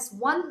 and has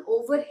won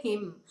over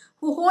him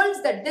who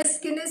holds the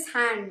disc in his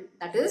hand,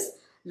 that is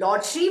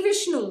Lord Shri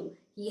Vishnu.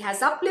 He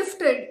has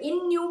uplifted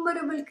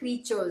innumerable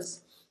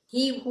creatures.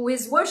 He who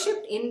is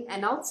worshipped in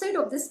and outside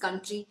of this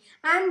country,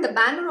 and the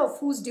banner of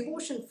whose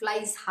devotion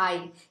flies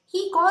high.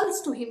 He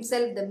calls to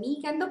himself the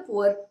meek and the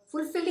poor,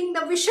 fulfilling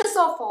the wishes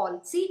of all.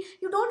 See,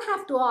 you don't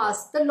have to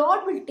ask. The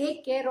Lord will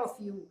take care of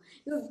you.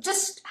 You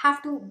just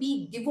have to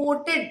be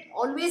devoted,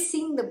 always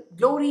sing the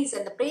glories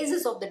and the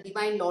praises of the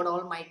Divine Lord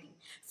Almighty.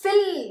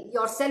 Fill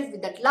yourself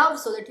with that love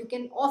so that you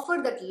can offer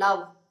that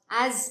love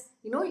as,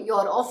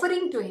 your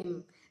offering to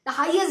Him. The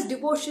highest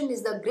devotion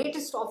is the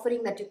greatest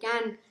offering that you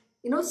can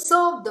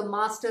serve the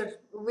Master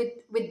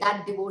with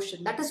that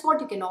devotion. That is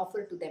what you can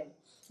offer to them.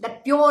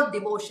 That pure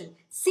devotion.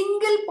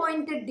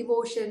 Single-pointed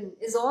devotion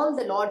is all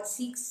the Lord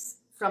seeks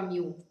from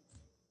you.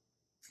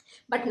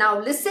 But now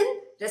listen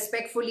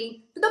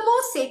respectfully to the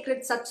most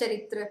sacred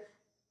Satcharitra.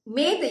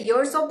 May the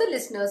ears of the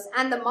listeners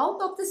and the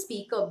mouth of the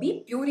speaker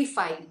be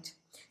purified.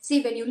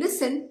 See, when you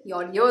listen,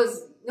 your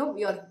ears,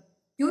 your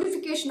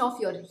purification of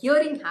your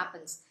hearing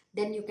happens.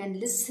 Then you can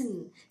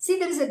listen. See,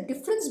 there is a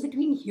difference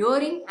between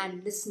hearing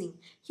and listening.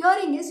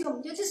 Hearing is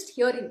you're just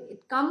hearing.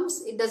 It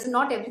comes,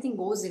 not everything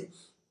goes in.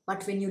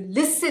 But when you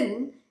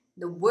listen,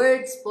 the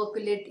words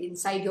percolate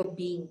inside your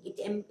being.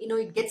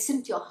 It gets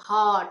into your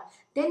heart.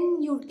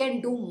 then you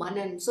can do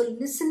manan. So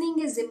listening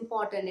is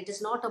important. It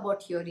is not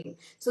about hearing.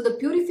 So the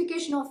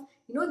purification of,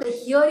 the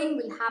hearing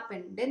will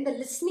happen. Then the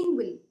listening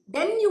will,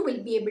 then you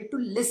will be able to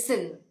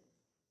listen.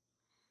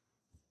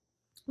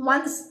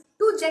 Once,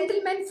 two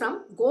gentlemen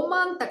from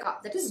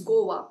Gomantaka, that is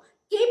Goa,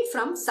 came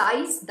for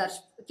Sai's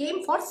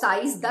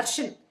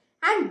darshan,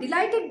 and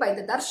delighted by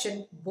the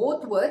darshan,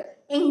 both were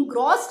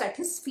engrossed at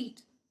his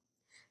feet.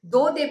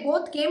 Though they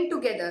both came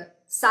together,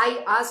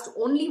 Sai asked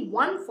only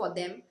one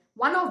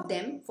of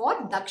them for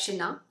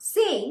dakshina,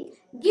 saying,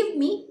 "Give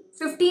me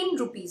 15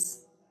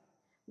 rupees,"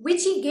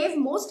 which he gave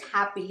most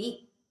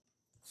happily.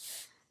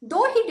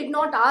 Though he did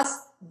not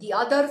ask the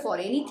other for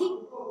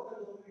anything,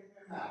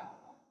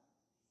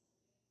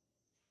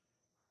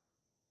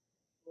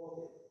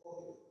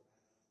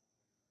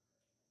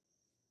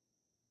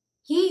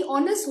 he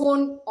on his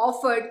own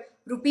offered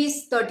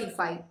rupees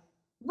 35,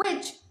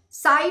 which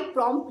Sai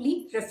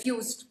promptly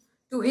refused,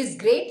 to his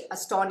great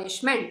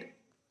astonishment.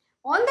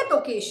 On that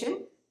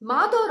occasion,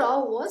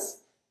 Madhavrao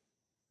was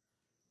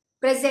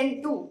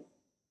present too.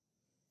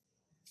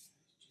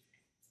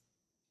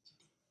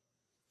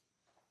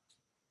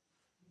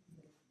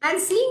 And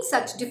seeing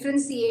such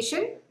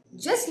differentiation,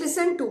 just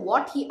listen to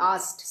what he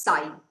asked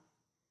Sai.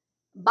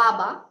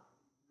 "Baba,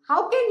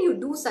 how can you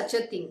do such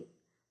a thing?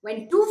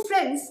 When two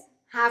friends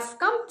have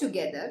come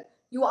together,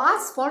 you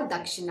ask for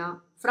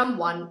dakshina from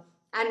one,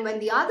 and when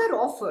the other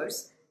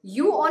offers,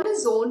 you on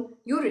his own,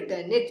 you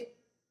return it.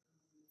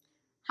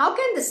 How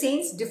can the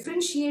saints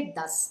differentiate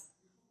thus?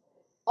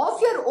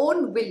 Of your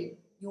own will,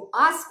 you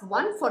ask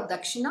one for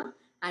dakshina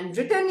and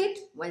return it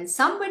when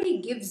somebody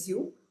gives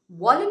you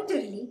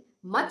voluntarily,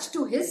 much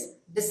to his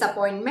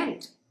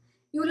disappointment.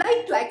 You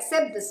like to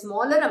accept the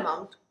smaller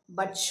amount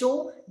but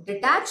show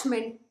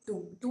detachment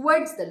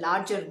towards the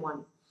larger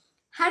one.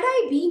 Had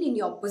I been in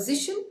your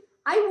position,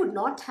 I would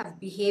not have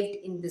behaved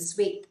in this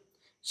way.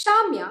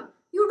 Shamya,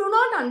 you do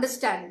not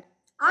understand.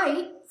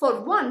 I,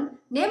 for one,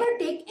 never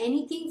take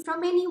anything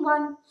from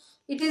anyone.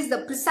 It is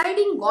the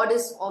presiding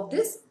goddess of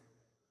this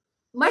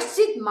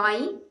Masjid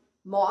Mai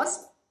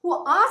mosque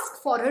who asks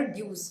for her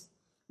dues,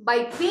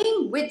 by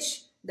paying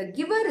which the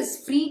giver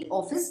is freed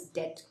of his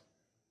debt.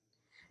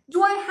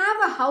 Do I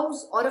have a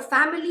house or a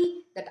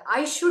family that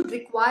I should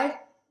require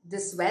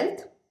this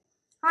wealth?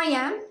 I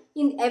am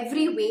in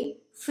every way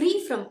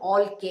free from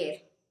all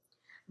care.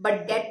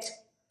 But debt,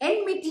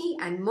 enmity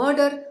and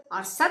murder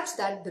are such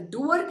that the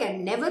doer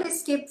can never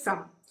escape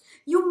from.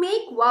 You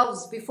make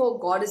vows before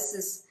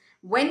goddesses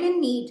when in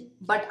need,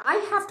 but I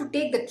have to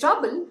take the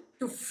trouble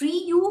to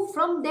free you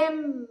from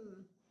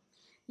them.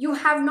 You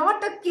have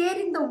not a care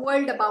in the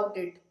world about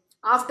it.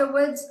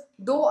 Afterwards,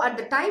 though at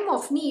the time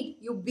of need,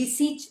 you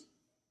beseech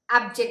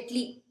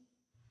abjectly.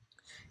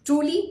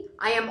 Truly,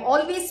 I am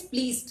always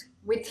pleased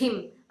with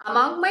him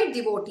among my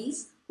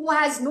devotees who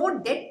has no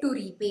debt to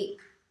repay.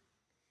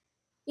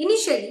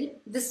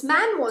 Initially, this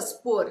man was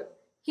poor.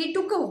 He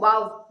took a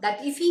vow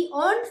that if he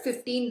earned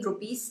 15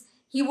 rupees,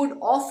 he would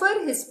offer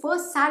his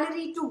first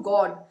salary to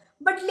God.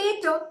 But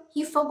later,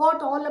 he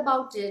forgot all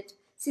about it.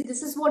 See,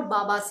 this is what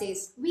Baba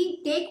says.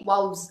 We take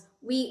vows.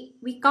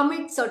 We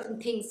commit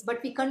certain things,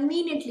 but we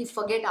conveniently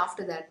forget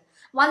after that.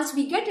 Once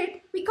we get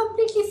it, we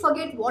completely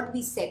forget what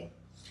we said.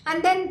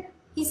 And then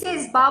he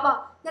says,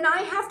 "Baba, then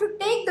I have to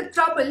take the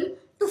trouble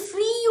to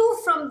free you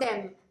from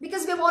them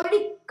because we have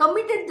already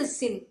committed the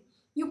sin."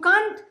 You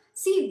can't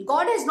see,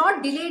 God has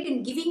not delayed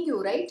in giving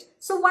you, right?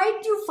 So why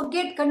do you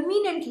forget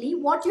conveniently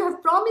what you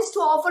have promised to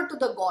offer to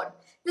the God?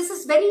 This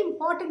is very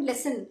important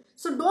lesson.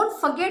 So don't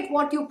forget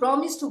what you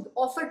promised to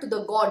offer to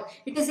the God.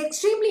 It is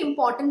extremely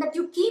important that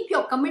you keep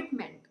your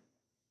commitment.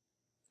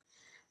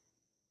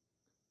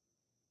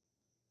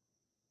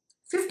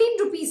 15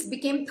 rupees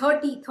became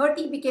 30,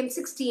 30 became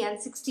 60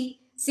 and 60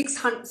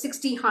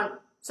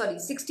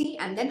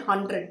 and then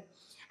 100.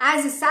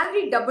 As his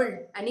salary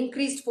doubled and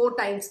increased 4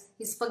 times,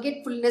 his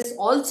forgetfulness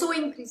also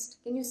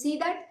increased. Can you see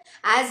that?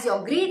 As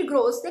your greed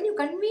grows, then you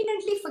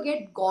conveniently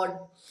forget God.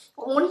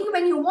 Only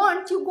when you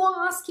want, you go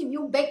ask him,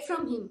 you beg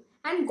from him,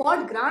 and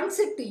God grants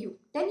it to you.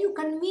 Then you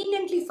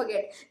conveniently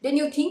forget. Then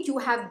you think you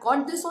have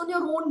got this on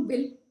your own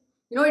will.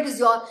 It is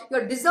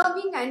you're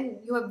deserving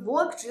and you have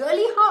worked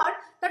really hard.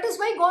 That is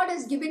why God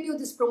has given you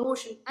this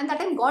promotion. And that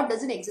time God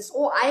doesn't exist.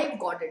 Oh, I have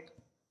got it.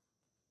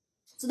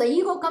 So the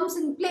ego comes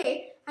in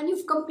play and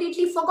you've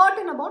completely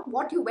forgotten about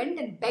what you went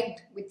and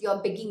begged with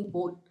your begging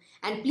bowl.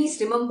 And please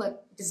remember,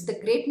 it is the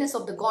greatness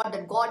of the God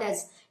that God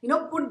has,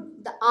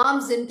 put the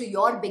arms into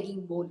your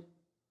begging bowl.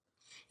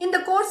 In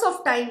the course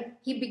of time,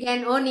 he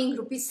began earning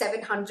rupees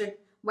 700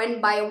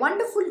 when by a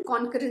wonderful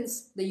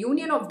concurrence, the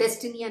union of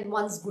destiny and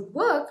one's good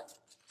work,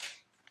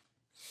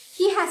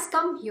 he has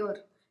come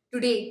here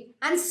today.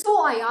 And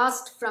so I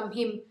asked from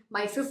him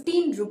my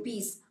 15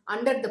 rupees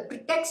under the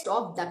pretext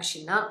of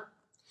dakshina.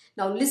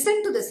 Now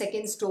listen to the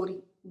second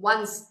story.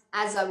 Once,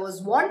 as I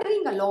was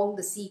wandering along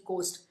the sea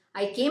coast,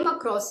 I came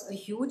across a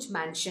huge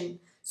mansion.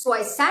 So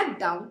I sat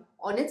down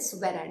on its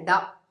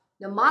veranda.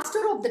 The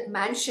master of that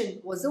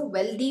mansion was a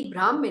wealthy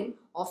Brahmin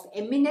of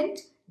eminent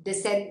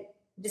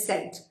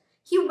descent.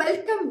 He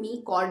welcomed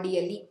me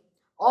cordially.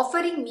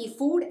 offering me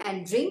food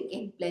and drink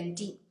in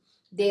plenty.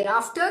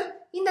 Thereafter,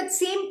 in that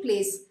same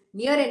place,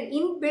 near an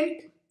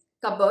inbuilt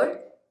cupboard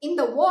in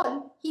the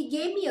wall, he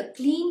gave me a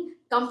clean,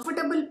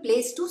 comfortable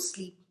place to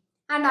sleep,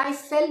 and I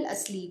fell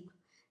asleep.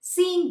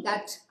 Seeing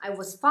that I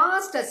was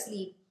fast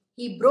asleep,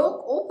 he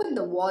broke open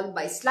the wall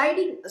by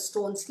sliding a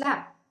stone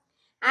slab,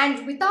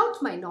 and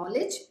without my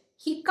knowledge,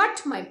 he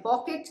cut my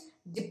pocket,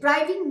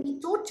 depriving me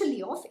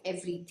totally of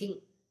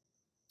everything.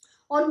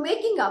 On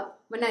waking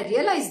up, when I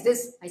realized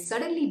this, I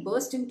suddenly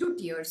burst into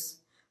tears.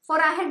 For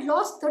I had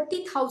lost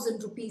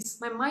 30,000 rupees.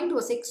 My mind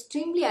was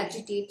extremely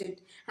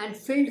agitated and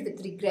filled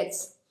with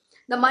regrets.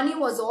 The money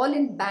was all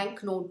in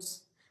bank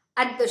notes.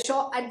 At the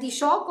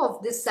shock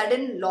of this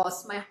sudden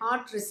loss, my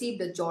heart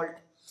received a jolt.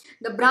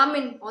 The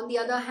Brahmin, on the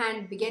other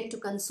hand, began to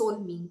console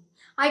me.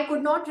 I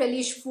could not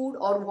relish food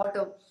or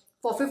water.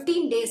 For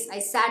 15 days, I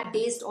sat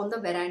dazed on the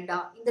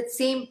veranda in that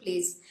same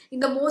place, in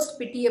the most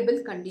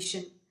pitiable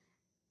condition.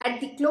 At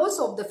the close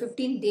of the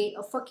 15th day,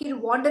 a fakir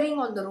wandering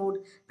on the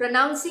road,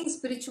 pronouncing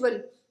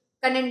spiritual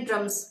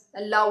conundrums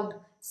aloud,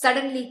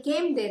 suddenly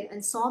came there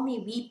and saw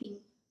me weeping.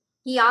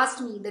 He asked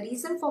me the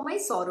reason for my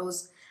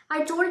sorrows.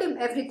 I told him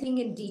everything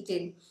in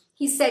detail.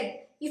 He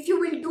said, "If you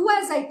will do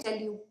as I tell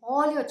you,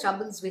 all your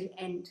troubles will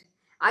end.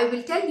 I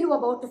will tell you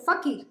about a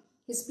fakir,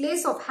 his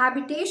place of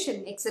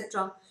habitation,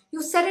 etc.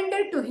 You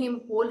surrender to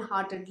him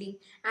wholeheartedly,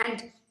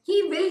 and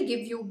he will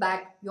give you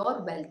back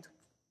your wealth.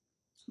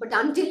 But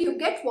until you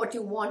get what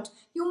you want,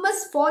 you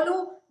must follow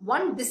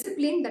one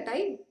discipline that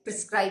I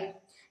prescribe.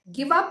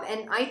 Give up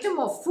an item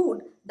of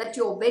food that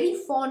you are very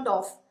fond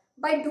of.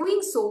 By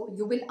doing so,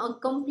 you will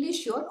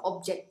accomplish your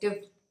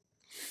objective."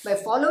 By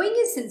following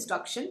his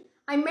instruction,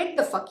 I met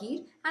the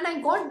fakir and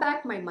I got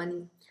back my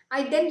money.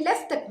 I then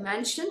left that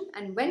mansion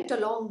and went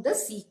along the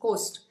sea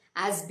coast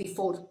as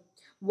before.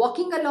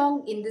 Walking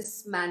along in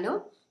this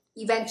manner,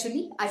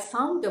 eventually I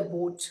found a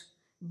boat,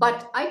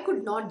 but I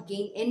could not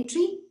gain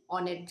entry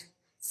on it.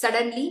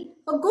 Suddenly,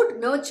 a good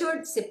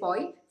nurtured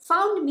sepoy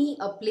found me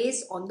a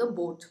place on the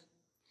boat.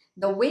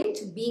 The wind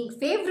being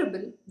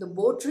favorable, the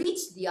boat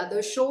reached the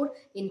other shore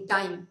in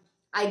time.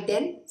 I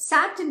then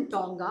sat in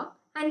Tonga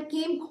and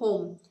came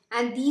home,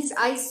 and these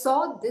I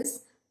saw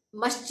this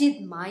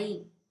Masjid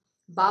Mai.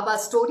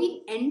 Baba's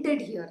story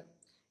ended here.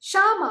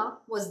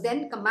 Shama was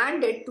then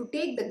commanded to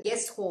take the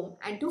guests home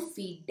and to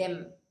feed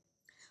them.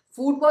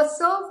 Food was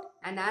served,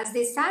 and as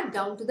they sat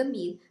down to the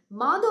meal,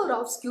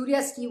 Madhavrav's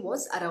curiosity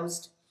was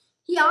aroused.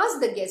 He asked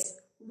the guests,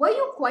 "Were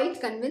you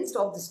quite convinced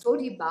of the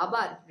story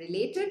Baba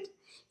related?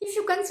 If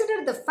you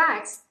consider the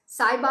facts,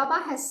 Sai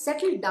Baba has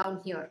settled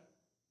down here.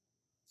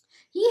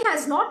 He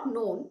has not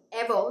known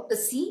ever the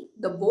sea,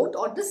 the boat,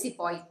 or the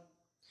sepoy.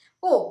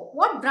 Oh,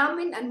 what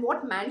Brahmin and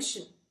what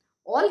mansion!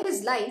 All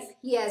his life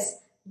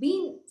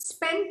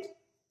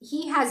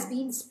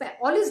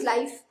all his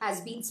life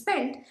has been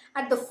spent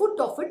at the foot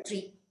of a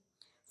tree.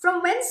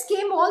 From whence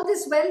came all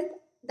this wealth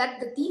that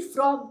the thief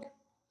robbed?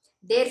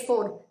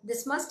 Therefore,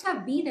 this must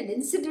have been an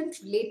incident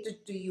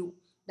related to you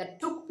that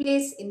took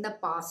place in the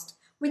past,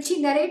 which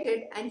he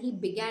narrated, and he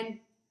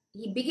began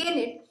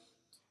it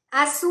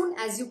as soon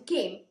as you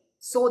came,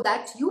 so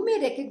that you may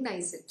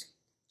recognize it."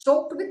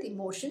 Choked with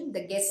emotion,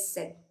 the guest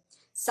said,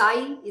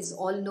 "Sai is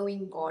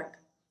all-knowing God,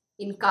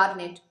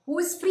 incarnate, who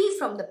is free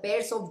from the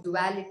pairs of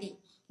duality,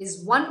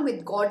 is one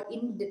with God,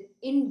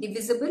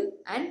 indivisible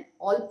and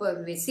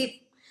all-pervasive."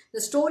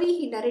 The story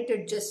he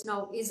narrated just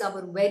now is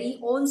our very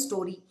own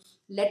story,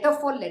 letter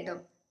for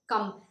letter.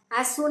 Come,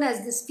 as soon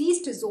as this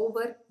feast is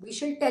over, we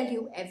shall tell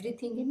you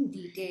everything in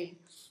detail.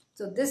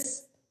 So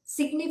this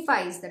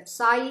signifies that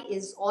Sai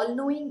is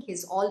all-knowing,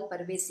 his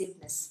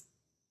all-pervasiveness.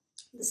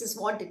 This is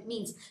what it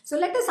means. So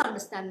let us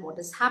understand what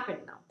has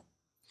happened now.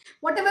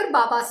 Whatever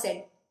Baba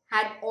said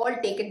had all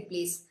taken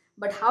place,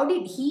 but how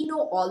did he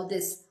know all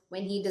this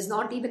when he does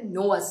not even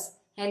know us?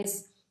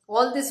 Hence,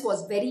 all this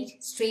was very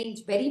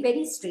strange, very,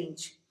 very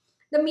strange.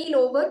 The meal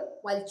over,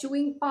 while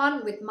chewing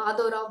pan with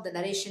Madhavrao, the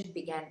narration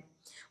began.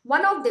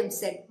 One of them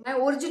said, "My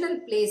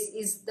original place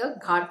is the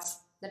Ghats,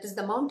 that is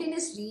the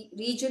mountainous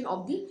region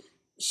of the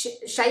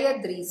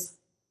Shayadris.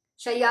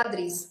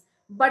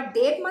 But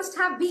there must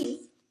have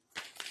been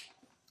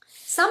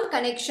some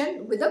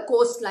connection with the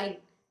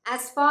coastline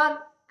as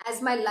far as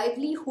my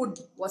livelihood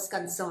was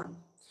concerned.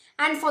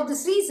 And for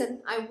this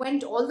reason, I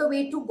went all the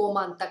way to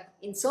Gomantak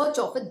in search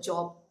of a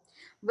job.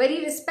 Very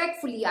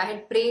respectfully, I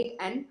had prayed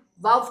and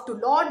vowed to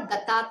Lord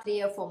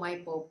Dattatreya for my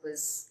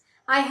purpose.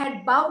 I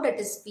had bowed at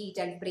his feet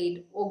and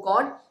prayed, 'O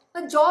God,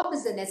 a job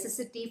is a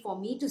necessity for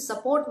me to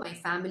support my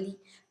family.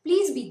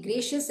 Please be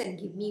gracious and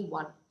give me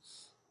one.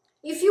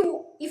 If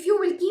you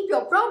will keep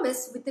your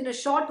promise, within a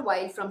short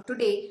while from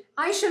today,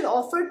 I shall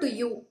offer to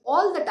you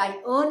all that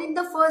I earn in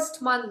the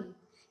first month.'"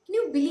 Can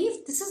you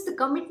believe this is the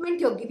commitment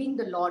you're giving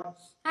the Lord?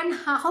 And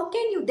how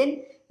can you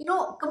then,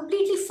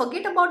 completely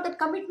forget about that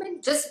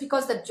commitment just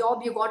because the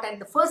job you got and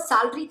the first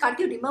salary? Can't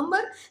you remember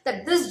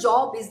that this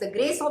job is the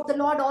grace of the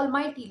Lord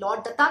Almighty?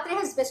 Lord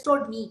Dattatreya has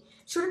bestowed me.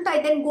 Shouldn't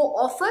I then go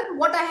offer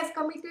what I have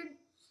committed?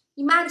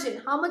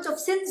 Imagine how much of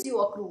sins you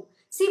accrue.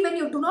 See, when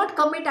you do not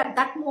commit at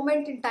that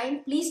moment in time,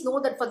 please know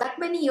that for that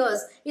many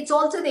years, it's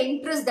also the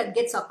interest that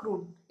gets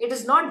accrued. It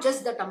is not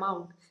just that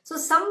amount. So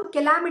some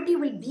calamity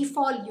will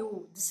befall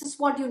you. This is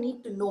what you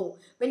need to know.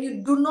 When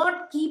you do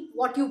not keep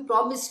what you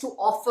promise to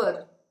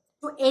offer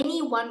to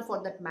anyone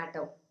for that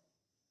matter.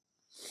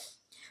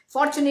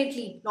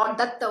 Fortunately, Lord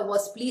Datta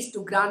was pleased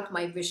to grant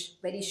my wish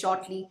very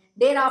shortly.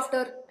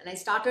 Thereafter, and I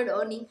started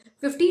earning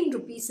 15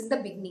 rupees in the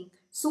beginning.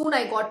 Soon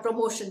I got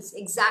promotions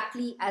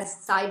exactly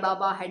as Sai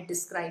Baba had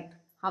described.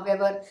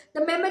 However,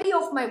 the memory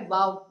of my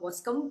vow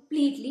was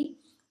completely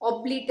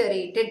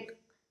obliterated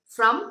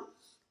from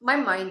my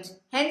mind.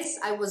 Hence,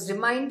 I was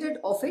reminded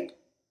of it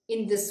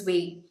in this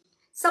way.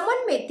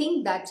 Someone may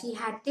think that he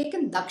had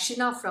taken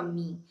dakshina from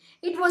me.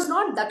 It was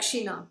not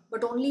dakshina,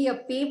 but only a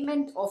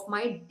payment of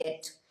my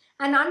debt.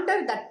 And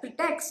under that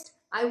pretext,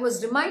 I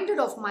was reminded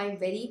of my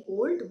very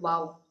old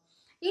vow.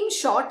 In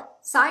short,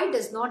 Sai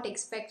does not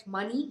expect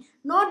money,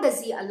 nor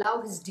does he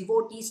allow his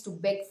devotees to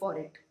beg for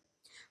it.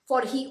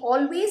 For he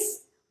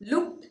always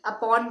looked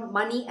upon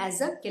money as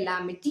a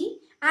calamity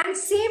and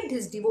saved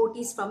his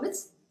devotees from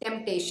its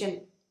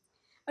temptation.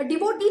 A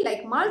devotee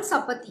like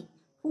Malsapati,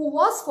 who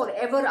was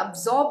forever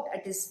absorbed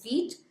at his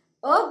feet,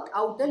 eked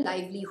out a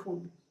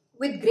livelihood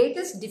with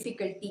greatest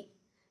difficulty.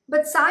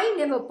 But Sai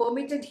never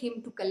permitted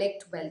him to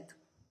collect wealth,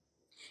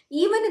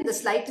 even in the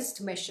slightest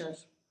measure.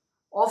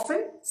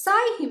 Often,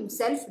 Sai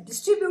himself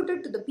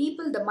distributed to the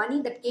people the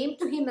money that came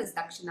to him as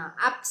dakshina.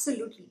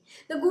 Absolutely.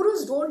 The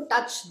gurus don't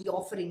touch the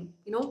offering.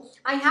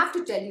 I have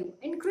to tell you,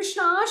 in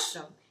Krishna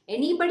ashram,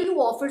 anybody who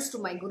offers to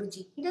my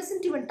Guruji, he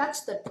doesn't even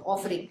touch that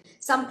offering.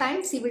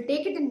 Sometimes he will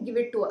take it and give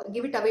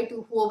it away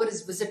to whoever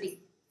is visiting.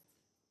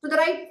 To the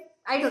right,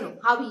 I don't know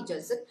how he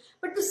does it,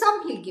 but to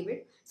some he'll give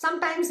it.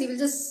 Sometimes he will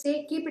just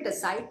say, keep it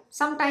aside.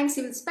 Sometimes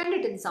he will spend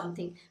it in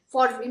something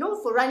for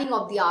running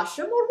of the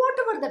ashram or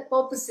whatever that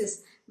purpose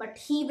is. But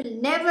he will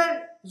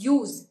never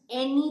use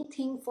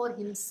anything for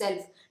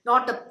himself.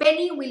 Not a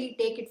penny will he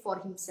take it for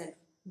himself.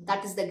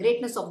 That is the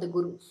greatness of the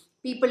Guru.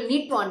 People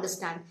need to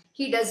understand.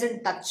 He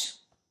doesn't touch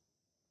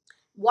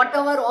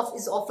whatever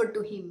is offered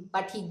to him,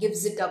 but he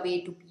gives it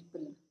away to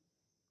people.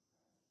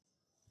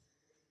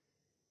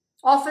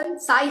 Often,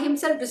 Sai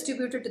himself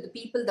distributed to the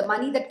people the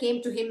money that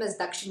came to him as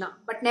dakshina,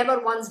 but never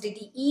once did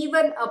he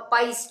even a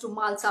pice to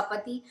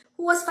Malsapati,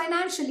 who was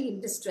financially in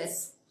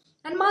distress.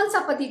 And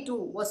Malsapati too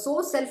was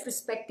so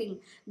self-respecting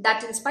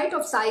that in spite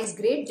of Sai's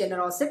great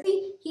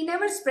generosity, he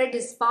never spread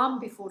his palm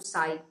before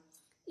Sai.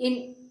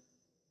 In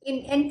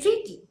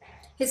entreaty,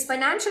 his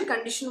financial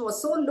condition was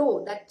so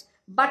low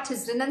but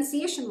his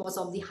renunciation was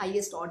of the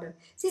highest order.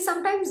 See,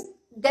 sometimes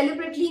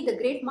deliberately the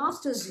great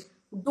masters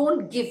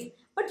don't give,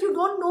 but you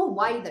don't know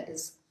why that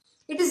is.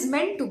 It is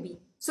meant to be.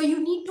 So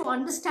you need to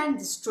understand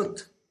this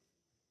truth.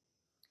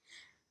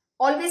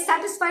 Always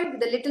satisfied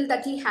with the little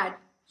that he had,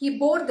 he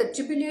bore the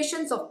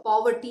tribulations of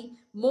poverty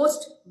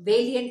most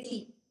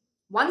valiantly.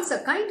 Once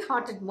a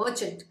kind-hearted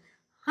merchant,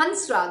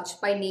 Hansraj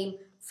by name,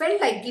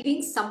 felt like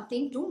giving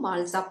something to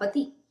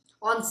Malsapati.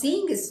 On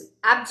seeing his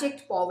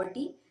abject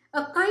poverty,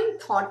 a kind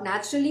thought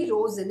naturally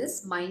rose in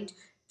his mind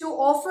to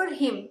offer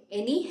him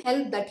any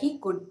help that he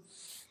could.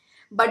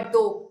 But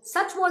though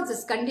such was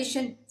his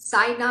condition,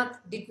 Sainath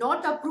did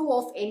not approve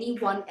of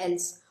anyone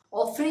else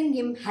offering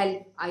him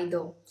help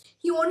either.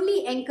 He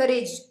only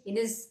encouraged in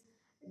his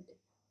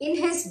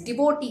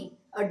devotee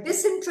a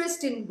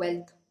disinterest in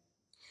wealth.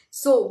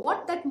 So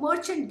what that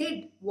merchant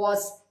did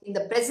was, in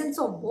the presence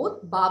of both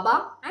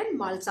Baba and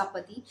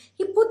Malsapati,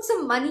 he put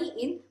some money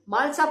in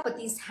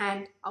Malsapati's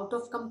hand out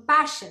of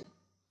compassion.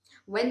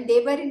 When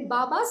they were in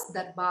Baba's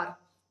darbar,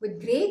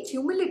 with great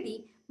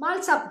humility,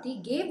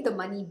 Malsapati gave the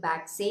money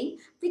back, saying,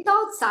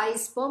 "Without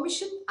Sai's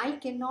permission, I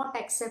cannot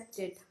accept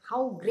it."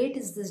 How great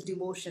is this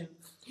devotion?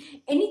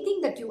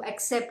 Anything that you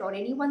accept or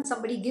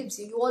somebody gives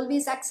you, you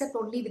always accept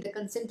only with the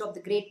consent of the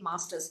great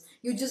masters.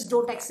 You just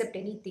don't accept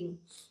anything.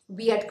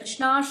 We at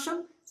Krishna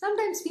Ashram,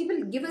 sometimes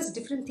people give us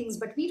different things,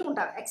 but we don't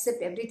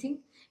accept everything.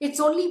 It's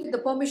only with the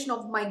permission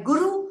of my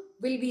Guru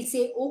will we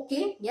say,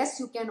 okay, yes,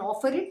 you can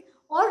offer it.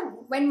 Or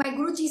when my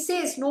Guruji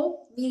says,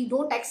 no, we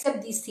don't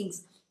accept these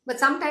things. But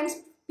sometimes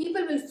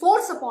people will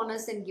force upon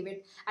us and give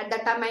it. At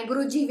that time, my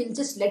Guruji will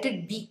just let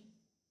it be.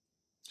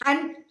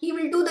 And he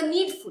will do the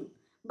needful.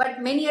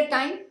 But many a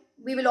time,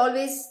 we will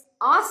always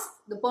ask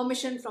the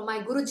permission from my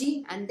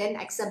Guruji and then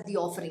accept the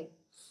offering.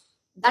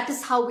 That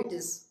is how it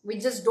is. We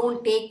just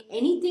don't take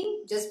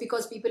anything just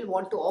because people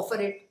want to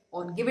offer it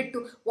or give it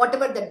to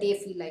whatever that they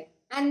feel like.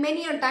 And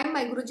many a time,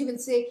 my Guruji will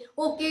say,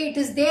 okay, it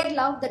is their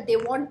love that they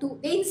want to,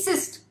 they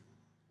insist.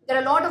 There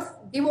are a lot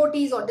of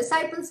devotees or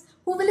disciples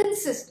who will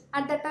insist.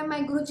 At that time,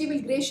 my Guruji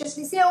will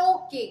graciously say,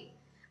 okay.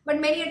 But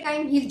many a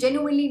time, he'll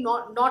genuinely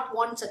not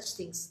want such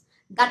things.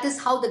 That is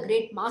how the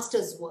great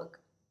masters work.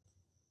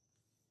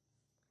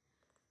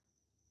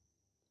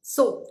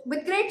 So,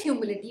 with great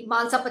humility,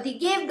 Malsapati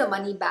gave the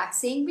money back,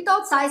 saying,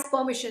 without Sai's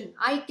permission,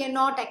 I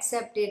cannot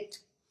accept it.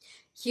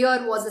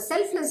 Here was a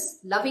selfless,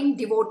 loving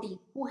devotee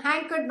who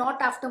hankered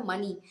not after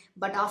money,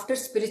 but after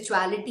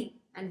spirituality,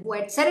 and who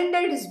had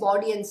surrendered his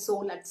body and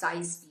soul at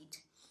Sai's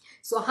feet.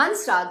 So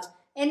Hansraj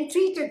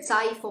entreated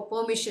Sai for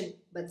permission,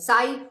 but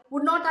Sai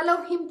would not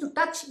allow him to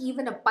touch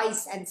even a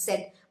pice and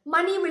said,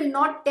 "Money will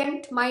not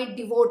tempt my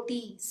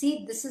devotee."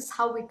 See, this is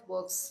how it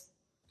works.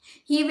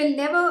 He will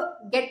never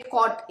get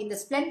caught in the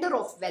splendor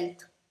of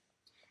wealth.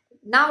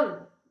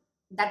 Now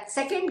that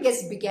second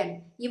guess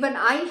began, even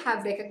I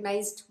have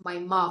recognized my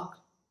mark.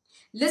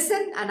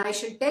 Listen, and I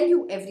shall tell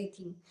you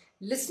everything.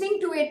 Listening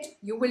to it,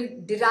 you will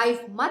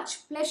derive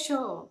much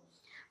pleasure.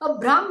 A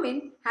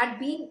Brahmin had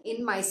been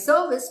in my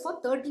service for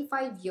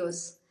 35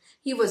 years.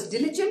 He was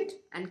diligent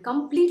and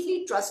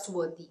completely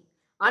trustworthy.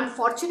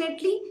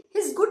 Unfortunately,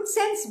 his good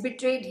sense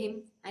betrayed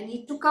him and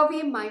he took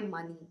away my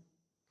money.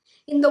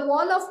 In the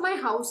wall of my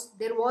house,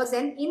 there was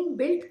an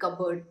inbuilt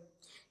cupboard.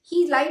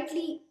 He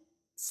lightly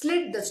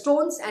slid the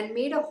stones and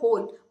made a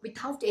hole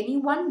without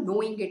anyone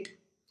knowing it.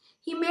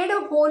 He made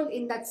a hole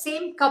in that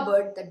same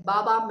cupboard that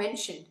Baba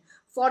mentioned.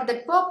 For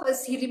that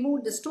purpose, he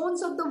removed the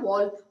stones of the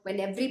wall when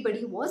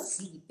everybody was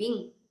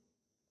sleeping.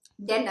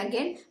 Then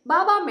again,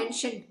 Baba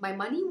mentioned my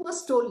money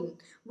was stolen,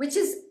 which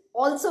is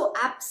also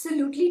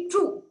absolutely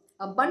true.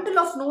 A bundle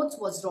of notes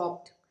was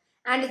robbed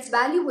and its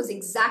value was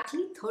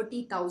exactly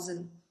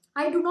 30,000.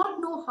 I do not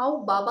know how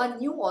Baba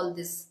knew all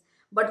this,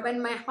 but when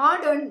my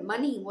hard-earned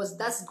money was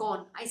thus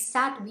gone, I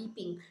sat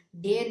weeping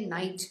day and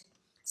night.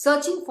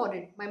 Searching for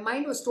it, my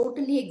mind was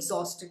totally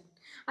exhausted.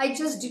 I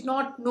just did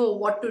not know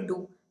what to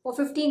do. For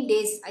 15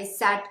 days, I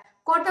sat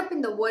caught up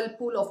in the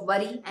whirlpool of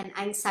worry and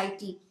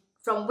anxiety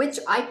from which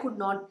I could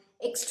not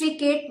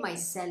extricate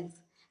myself.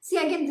 See,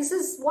 again, this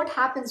is what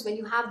happens when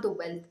you have the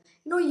wealth.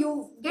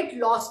 You get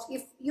lost.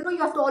 If, you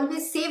have to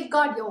always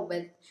safeguard your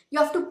wealth. You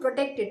have to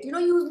protect it.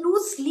 You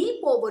lose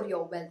sleep over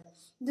your wealth.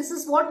 This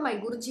is what my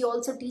Guruji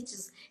also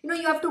teaches.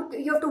 You have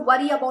to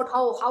worry about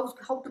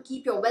how to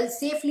keep your wealth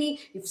safely.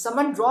 If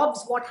someone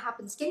robs, what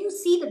happens? Can you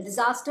see the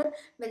disaster?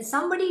 When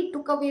somebody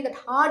took away that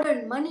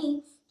hard-earned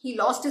money, he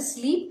lost his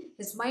sleep,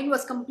 his mind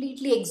was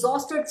completely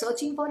exhausted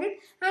searching for it,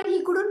 and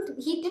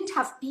he didn't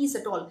have peace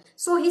at all.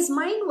 So his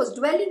mind was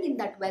dwelling in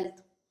that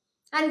wealth.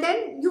 And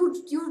then you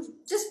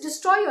just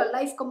destroy your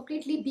life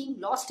completely being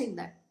lost in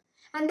that.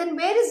 And then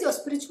where is your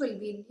spiritual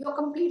being? You're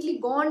completely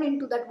gone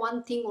into that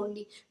one thing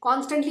only.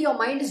 Constantly your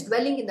mind is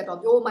dwelling in that.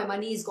 Oh, my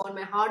money is gone,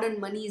 my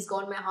hard-earned money is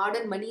gone, my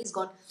hard-earned money is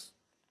gone.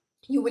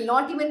 You will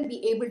not even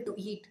be able to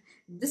eat.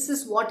 This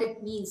is what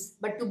it means.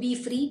 But to be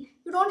free,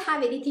 you don't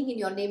have anything in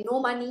your name.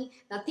 No money,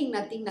 nothing,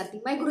 nothing,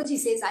 nothing. My Guruji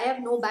says, I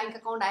have no bank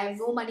account, I have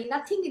no money,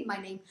 nothing in my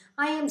name.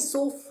 I am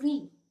so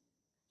free.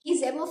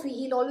 He's ever free.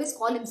 He'll always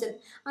call himself,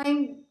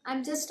 I'm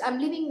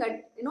living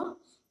at,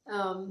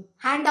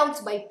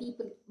 handouts by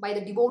people, by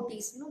the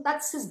devotees.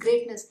 That's his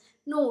greatness.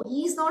 No,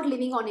 he's not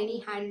living on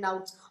any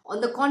handouts.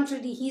 On the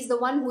contrary, he's the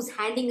one who's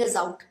handing us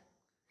out.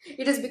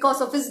 It is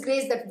because of his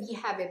grace that we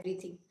have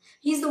everything.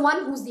 He's the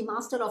one who's the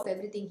master of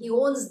everything. He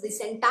owns this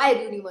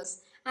entire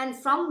universe. And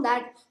from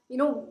that,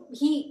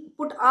 he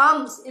put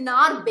alms in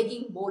our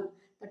begging bowl.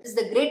 That is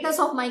the greatness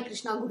of my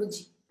Krishna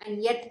Guruji.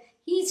 And yet,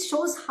 he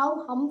shows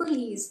how humble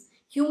he is.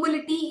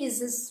 Humility is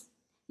his,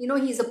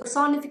 he's a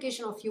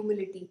personification of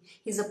humility.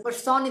 He's a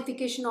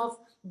personification of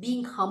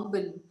being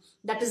humble.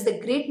 That is the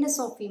greatness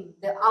of him.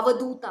 The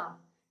Avaduta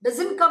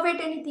doesn't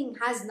covet anything,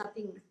 has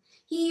nothing.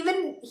 He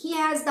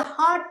has the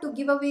heart to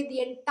give away the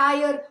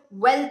entire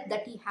wealth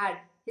that he had,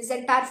 his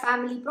entire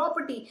family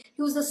property.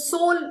 He was the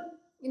sole,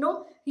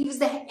 he was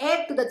the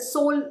heir to that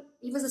soul.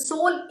 He was the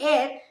sole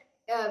heir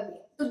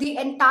to the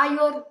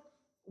entire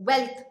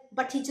wealth,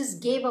 but he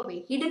just gave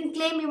away. He didn't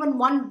claim even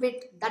one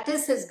bit. That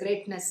is his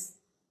greatness.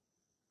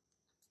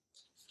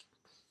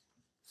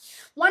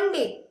 One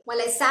day,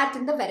 while I sat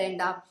in the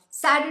veranda,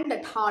 saddened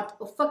at heart,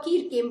 a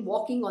fakir came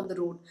walking on the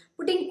road,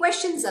 putting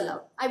questions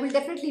aloud. I will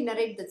definitely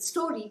narrate that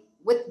story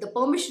with the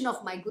permission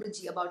of my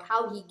Guruji about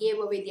how he gave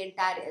away the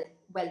entire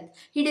wealth.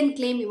 He didn't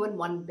claim even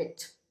one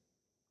bit.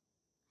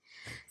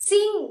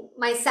 Seeing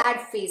my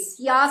sad face,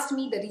 he asked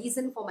me the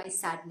reason for my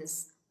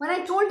sadness. When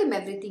I told him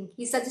everything,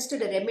 he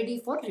suggested a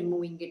remedy for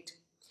removing it.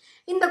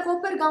 In the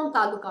Kopergaon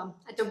Taluka,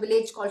 at a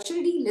village called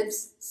Shirdi,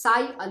 lives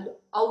Sai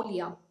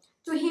Aulia.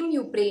 To him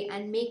you pray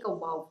and make a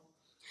vow.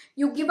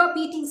 You give up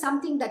eating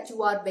something that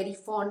you are very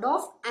fond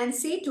of and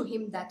say to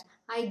him that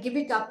I give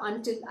it up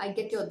until I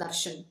get your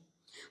darshan.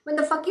 When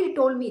the fakir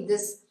told me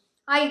this,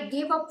 I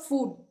gave up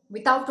food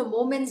without a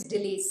moment's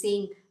delay,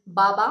 saying,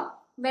 Baba,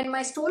 when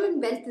my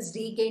stolen wealth is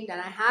regained and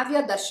I have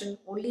your darshan,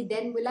 only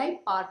then will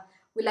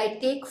I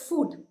take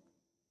food.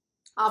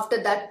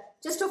 After that,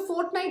 just a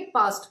fortnight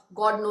passed.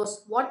 God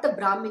knows what the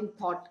Brahmin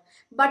thought.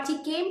 But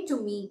he came to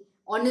me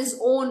on his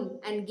own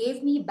and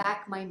gave me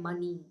back my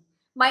money.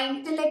 My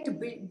intellect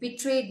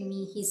betrayed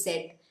me, he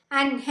said,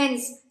 and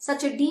hence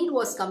such a deed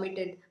was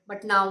committed.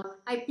 But now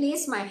I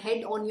place my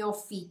head on your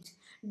feet.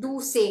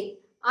 Do say,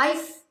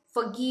 I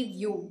forgive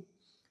you.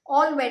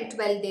 All went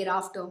well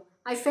thereafter.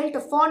 I felt a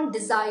fond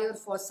desire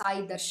for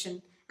Sai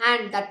Darshan,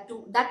 and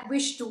that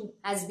wish too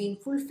has been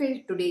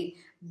fulfilled today.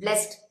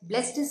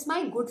 Blessed is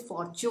my good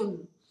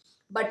fortune.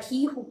 But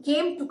he who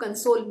came to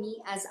console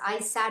me as I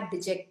sat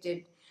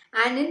dejected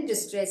and in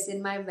distress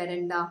in my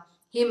veranda,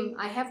 Him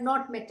I have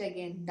not met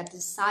again. That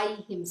is Sai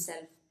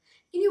himself.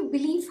 Can you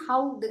believe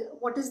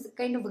what is the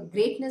kind of a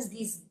greatness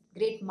these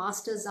great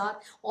masters are?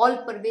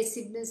 All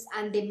pervasiveness,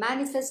 and they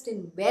manifest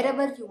in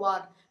wherever you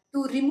are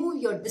to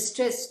remove your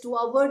distress, to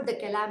avert the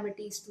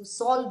calamities, to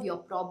solve your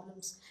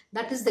problems.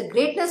 That is the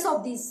greatness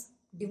of these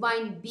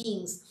divine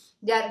beings.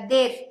 They are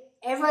there,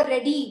 ever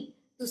ready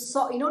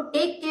to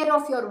take care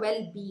of your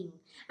well-being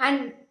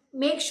and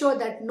make sure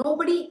that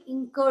nobody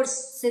incurs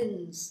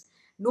sins,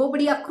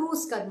 nobody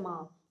accrues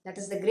karma. That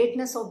is the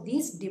greatness of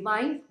these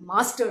divine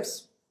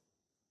masters.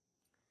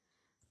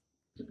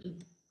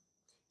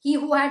 He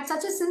who had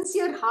such a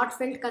sincere,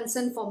 heartfelt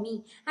concern for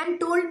me and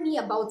told me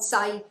about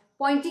Sai,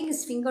 pointing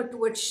his finger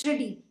towards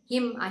Shirdi,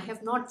 him I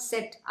have not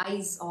set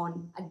eyes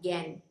on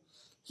again.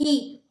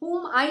 He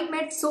whom I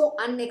met so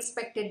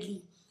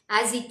unexpectedly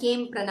as he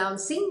came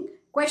pronouncing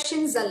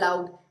questions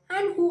aloud,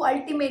 and who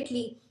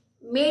ultimately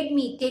made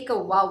me take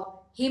a vow,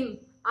 him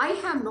I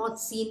have not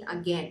seen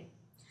again.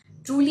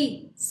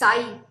 Truly,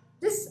 Sai,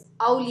 this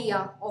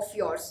Auliya of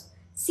yours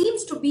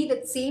seems to be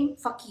the same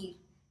fakir.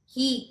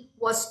 He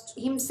was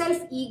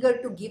himself eager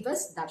to give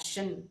us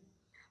darshan.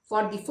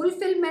 For the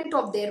fulfillment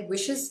of their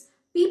wishes,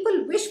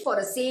 people wish for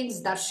a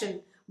saint's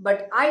darshan,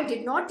 but I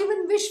did not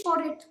even wish for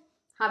it.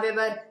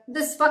 However,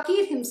 this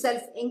fakir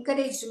himself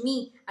encouraged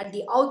me at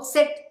the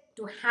outset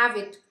to have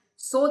it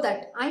so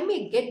that I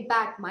may get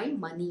back my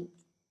money.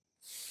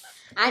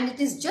 And it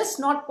is just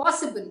not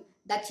possible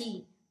that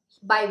he,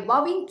 by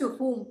vowing to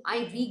whom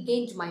I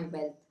regained my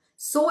wealth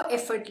so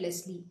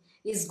effortlessly,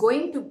 is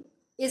going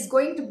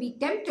to be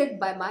tempted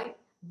by my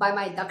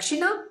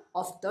dakshina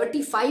of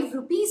 35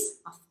 rupees?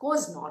 Of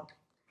course not.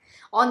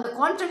 On the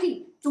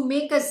contrary, to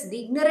make us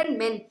the ignorant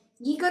men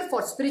eager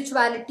for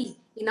spirituality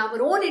in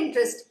our own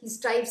interest, he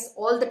strives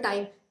all the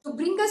time to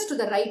bring us to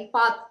the right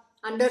path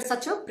under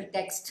such a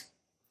pretext.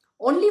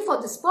 Only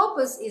for this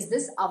purpose is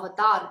this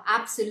avatar,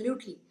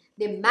 absolutely.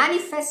 The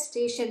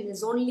manifestation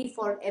is only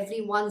for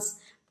everyone's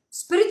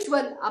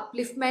spiritual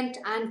upliftment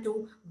and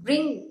to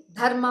bring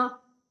dharma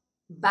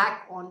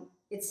back on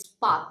its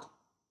path,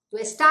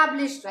 to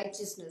establish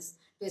righteousness,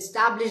 to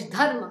establish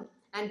dharma,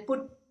 and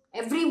put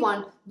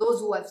everyone, those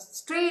who have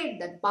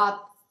strayed that path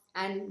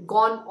and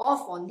gone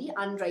off on the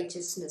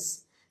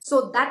unrighteousness.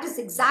 So that is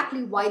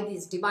exactly why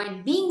these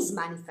divine beings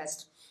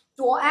manifest.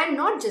 And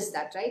not just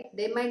that, right?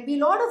 There might be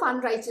a lot of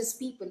unrighteous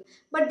people,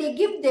 but they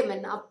give them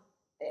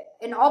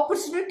an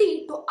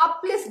opportunity to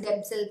uplift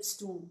themselves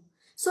too.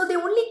 So they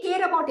only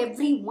care about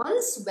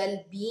everyone's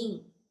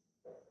well-being.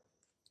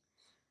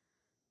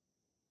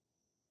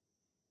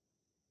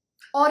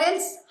 Or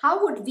else,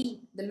 how would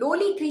we, the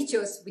lowly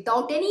creatures,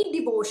 without any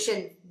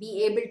devotion,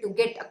 be able to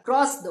get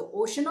across the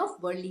ocean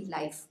of worldly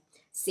life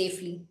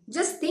safely?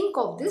 Just think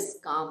of this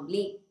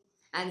calmly.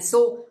 And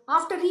so,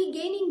 after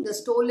regaining the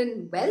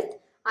stolen wealth,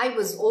 I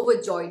was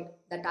overjoyed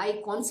that I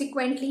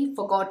consequently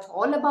forgot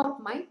all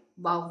about my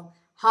vow.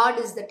 Hard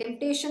is the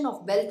temptation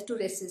of wealth to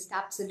resist,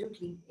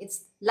 absolutely.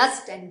 Its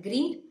lust and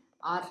greed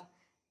are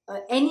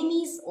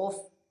enemies of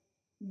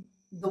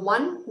the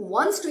one who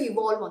wants to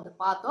evolve on the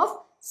path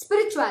of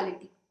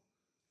spirituality.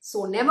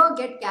 So never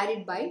get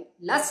carried by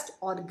lust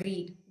or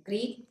greed.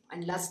 Greed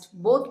and lust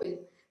both will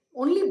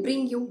only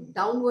bring you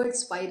downward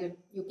spiral.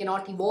 You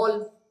cannot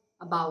evolve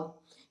above.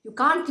 You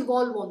can't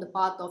evolve on the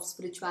path of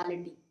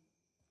spirituality.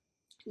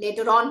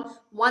 Later on,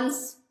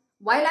 once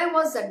while I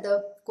was at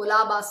the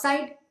Kolaba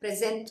side,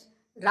 present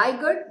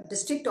Raigad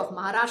district of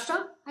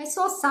Maharashtra, I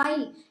saw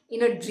Sai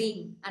in a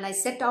dream and I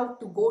set out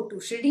to go to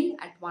Shirdi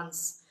at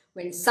once.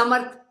 When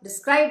Samarth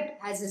described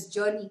as his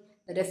journey,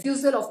 the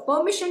refusal of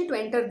permission to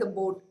enter the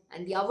boat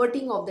and the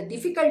averting of the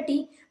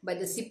difficulty by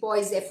the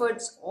sepoys'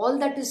 efforts, all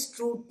that is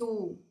true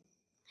too.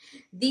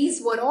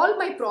 These were all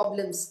my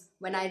problems.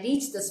 When I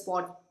reached the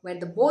spot where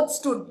the boat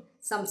stood,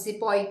 some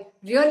sepoy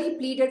really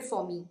pleaded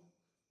for me.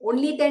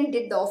 Only then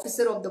did the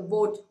officer of the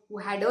boat, who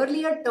had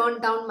earlier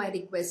turned down my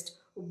request,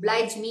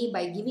 oblige me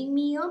by giving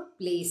me a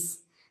place.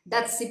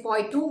 That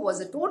sepoy too was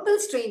a total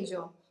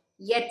stranger.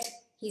 Yet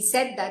he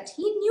said that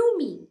he knew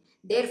me.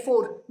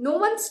 Therefore, no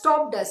one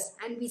stopped us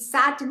and we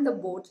sat in the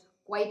boat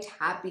quite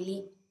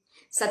happily.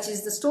 Such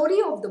is the story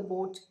of the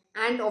boat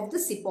and of the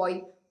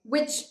sepoy,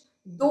 which,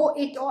 though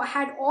it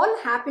had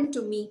all happened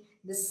to me,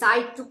 the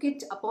Sai took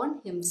it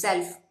upon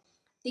himself.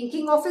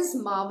 Thinking of his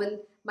marvel,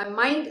 my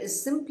mind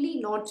is simply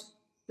not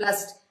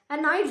plussed,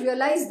 and I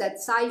realize that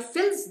Sai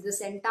fills this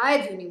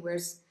entire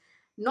universe.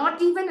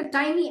 Not even a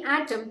tiny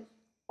atom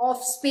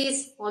of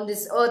space on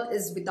this earth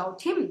is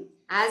without him.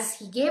 As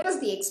he gave us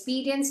the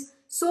experience,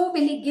 so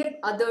will he give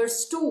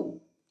others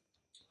too.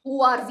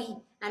 Who are we,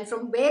 and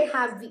from where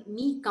have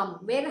me come?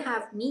 Where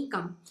have me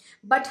come?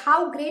 But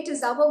how great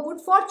is our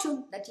good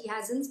fortune that he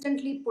has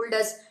instantly pulled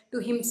us to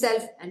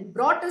himself and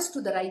brought us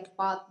to the right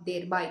path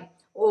thereby.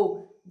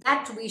 Oh,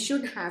 that we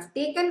should have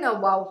taken a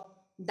vow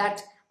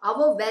that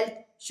our wealth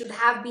should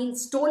have been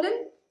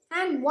stolen,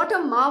 and what a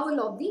marvel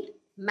of the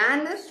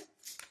manner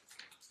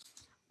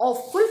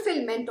of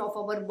fulfillment of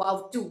our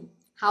vow too.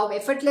 How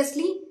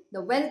effortlessly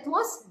the wealth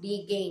was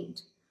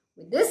regained.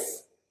 With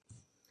this,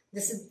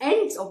 This is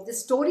ends of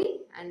this story,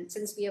 and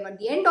since we are at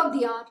the end of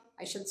the hour,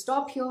 I shall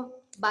stop here.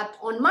 But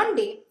on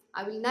Monday,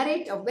 I will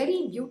narrate a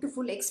very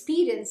beautiful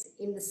experience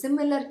in the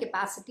similar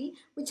capacity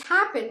which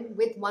happened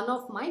with one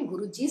of my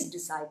Guruji's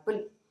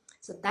disciple.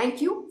 So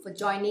thank you for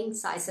joining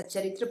Sai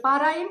Satcharita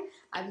Parayan.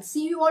 I will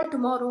see you all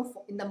tomorrow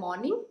in the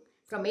morning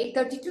from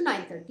 8:30 to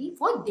 9:30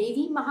 for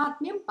Devi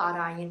Mahatmyam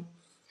Parayan.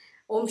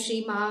 Om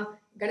Shri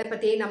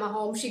Gणपते नमः.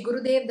 Om Shri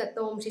Gurudev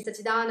Datta. Om Shri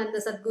Sachidananda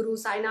Sadguru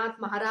Sainath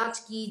Maharaj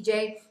Ki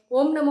Jai.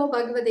 Om Namo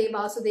Bhagavate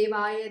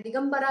Vasudevaya.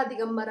 Digambara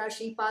Digambara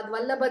Shripad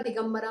Vallabha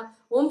Digambara.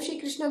 Om Shri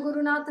Krishna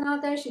Gurunath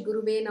Natha Shri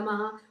Guruve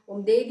Namaha.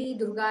 Om Devi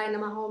Durgaya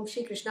Namaha. Om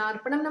Shri Krishna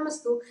Arpanam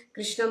Namastu.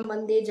 Krishnam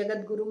Vande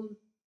Jagat Gurum.